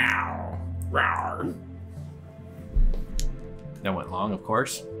 Row. Row. That went long, of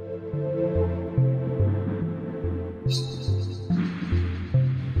course.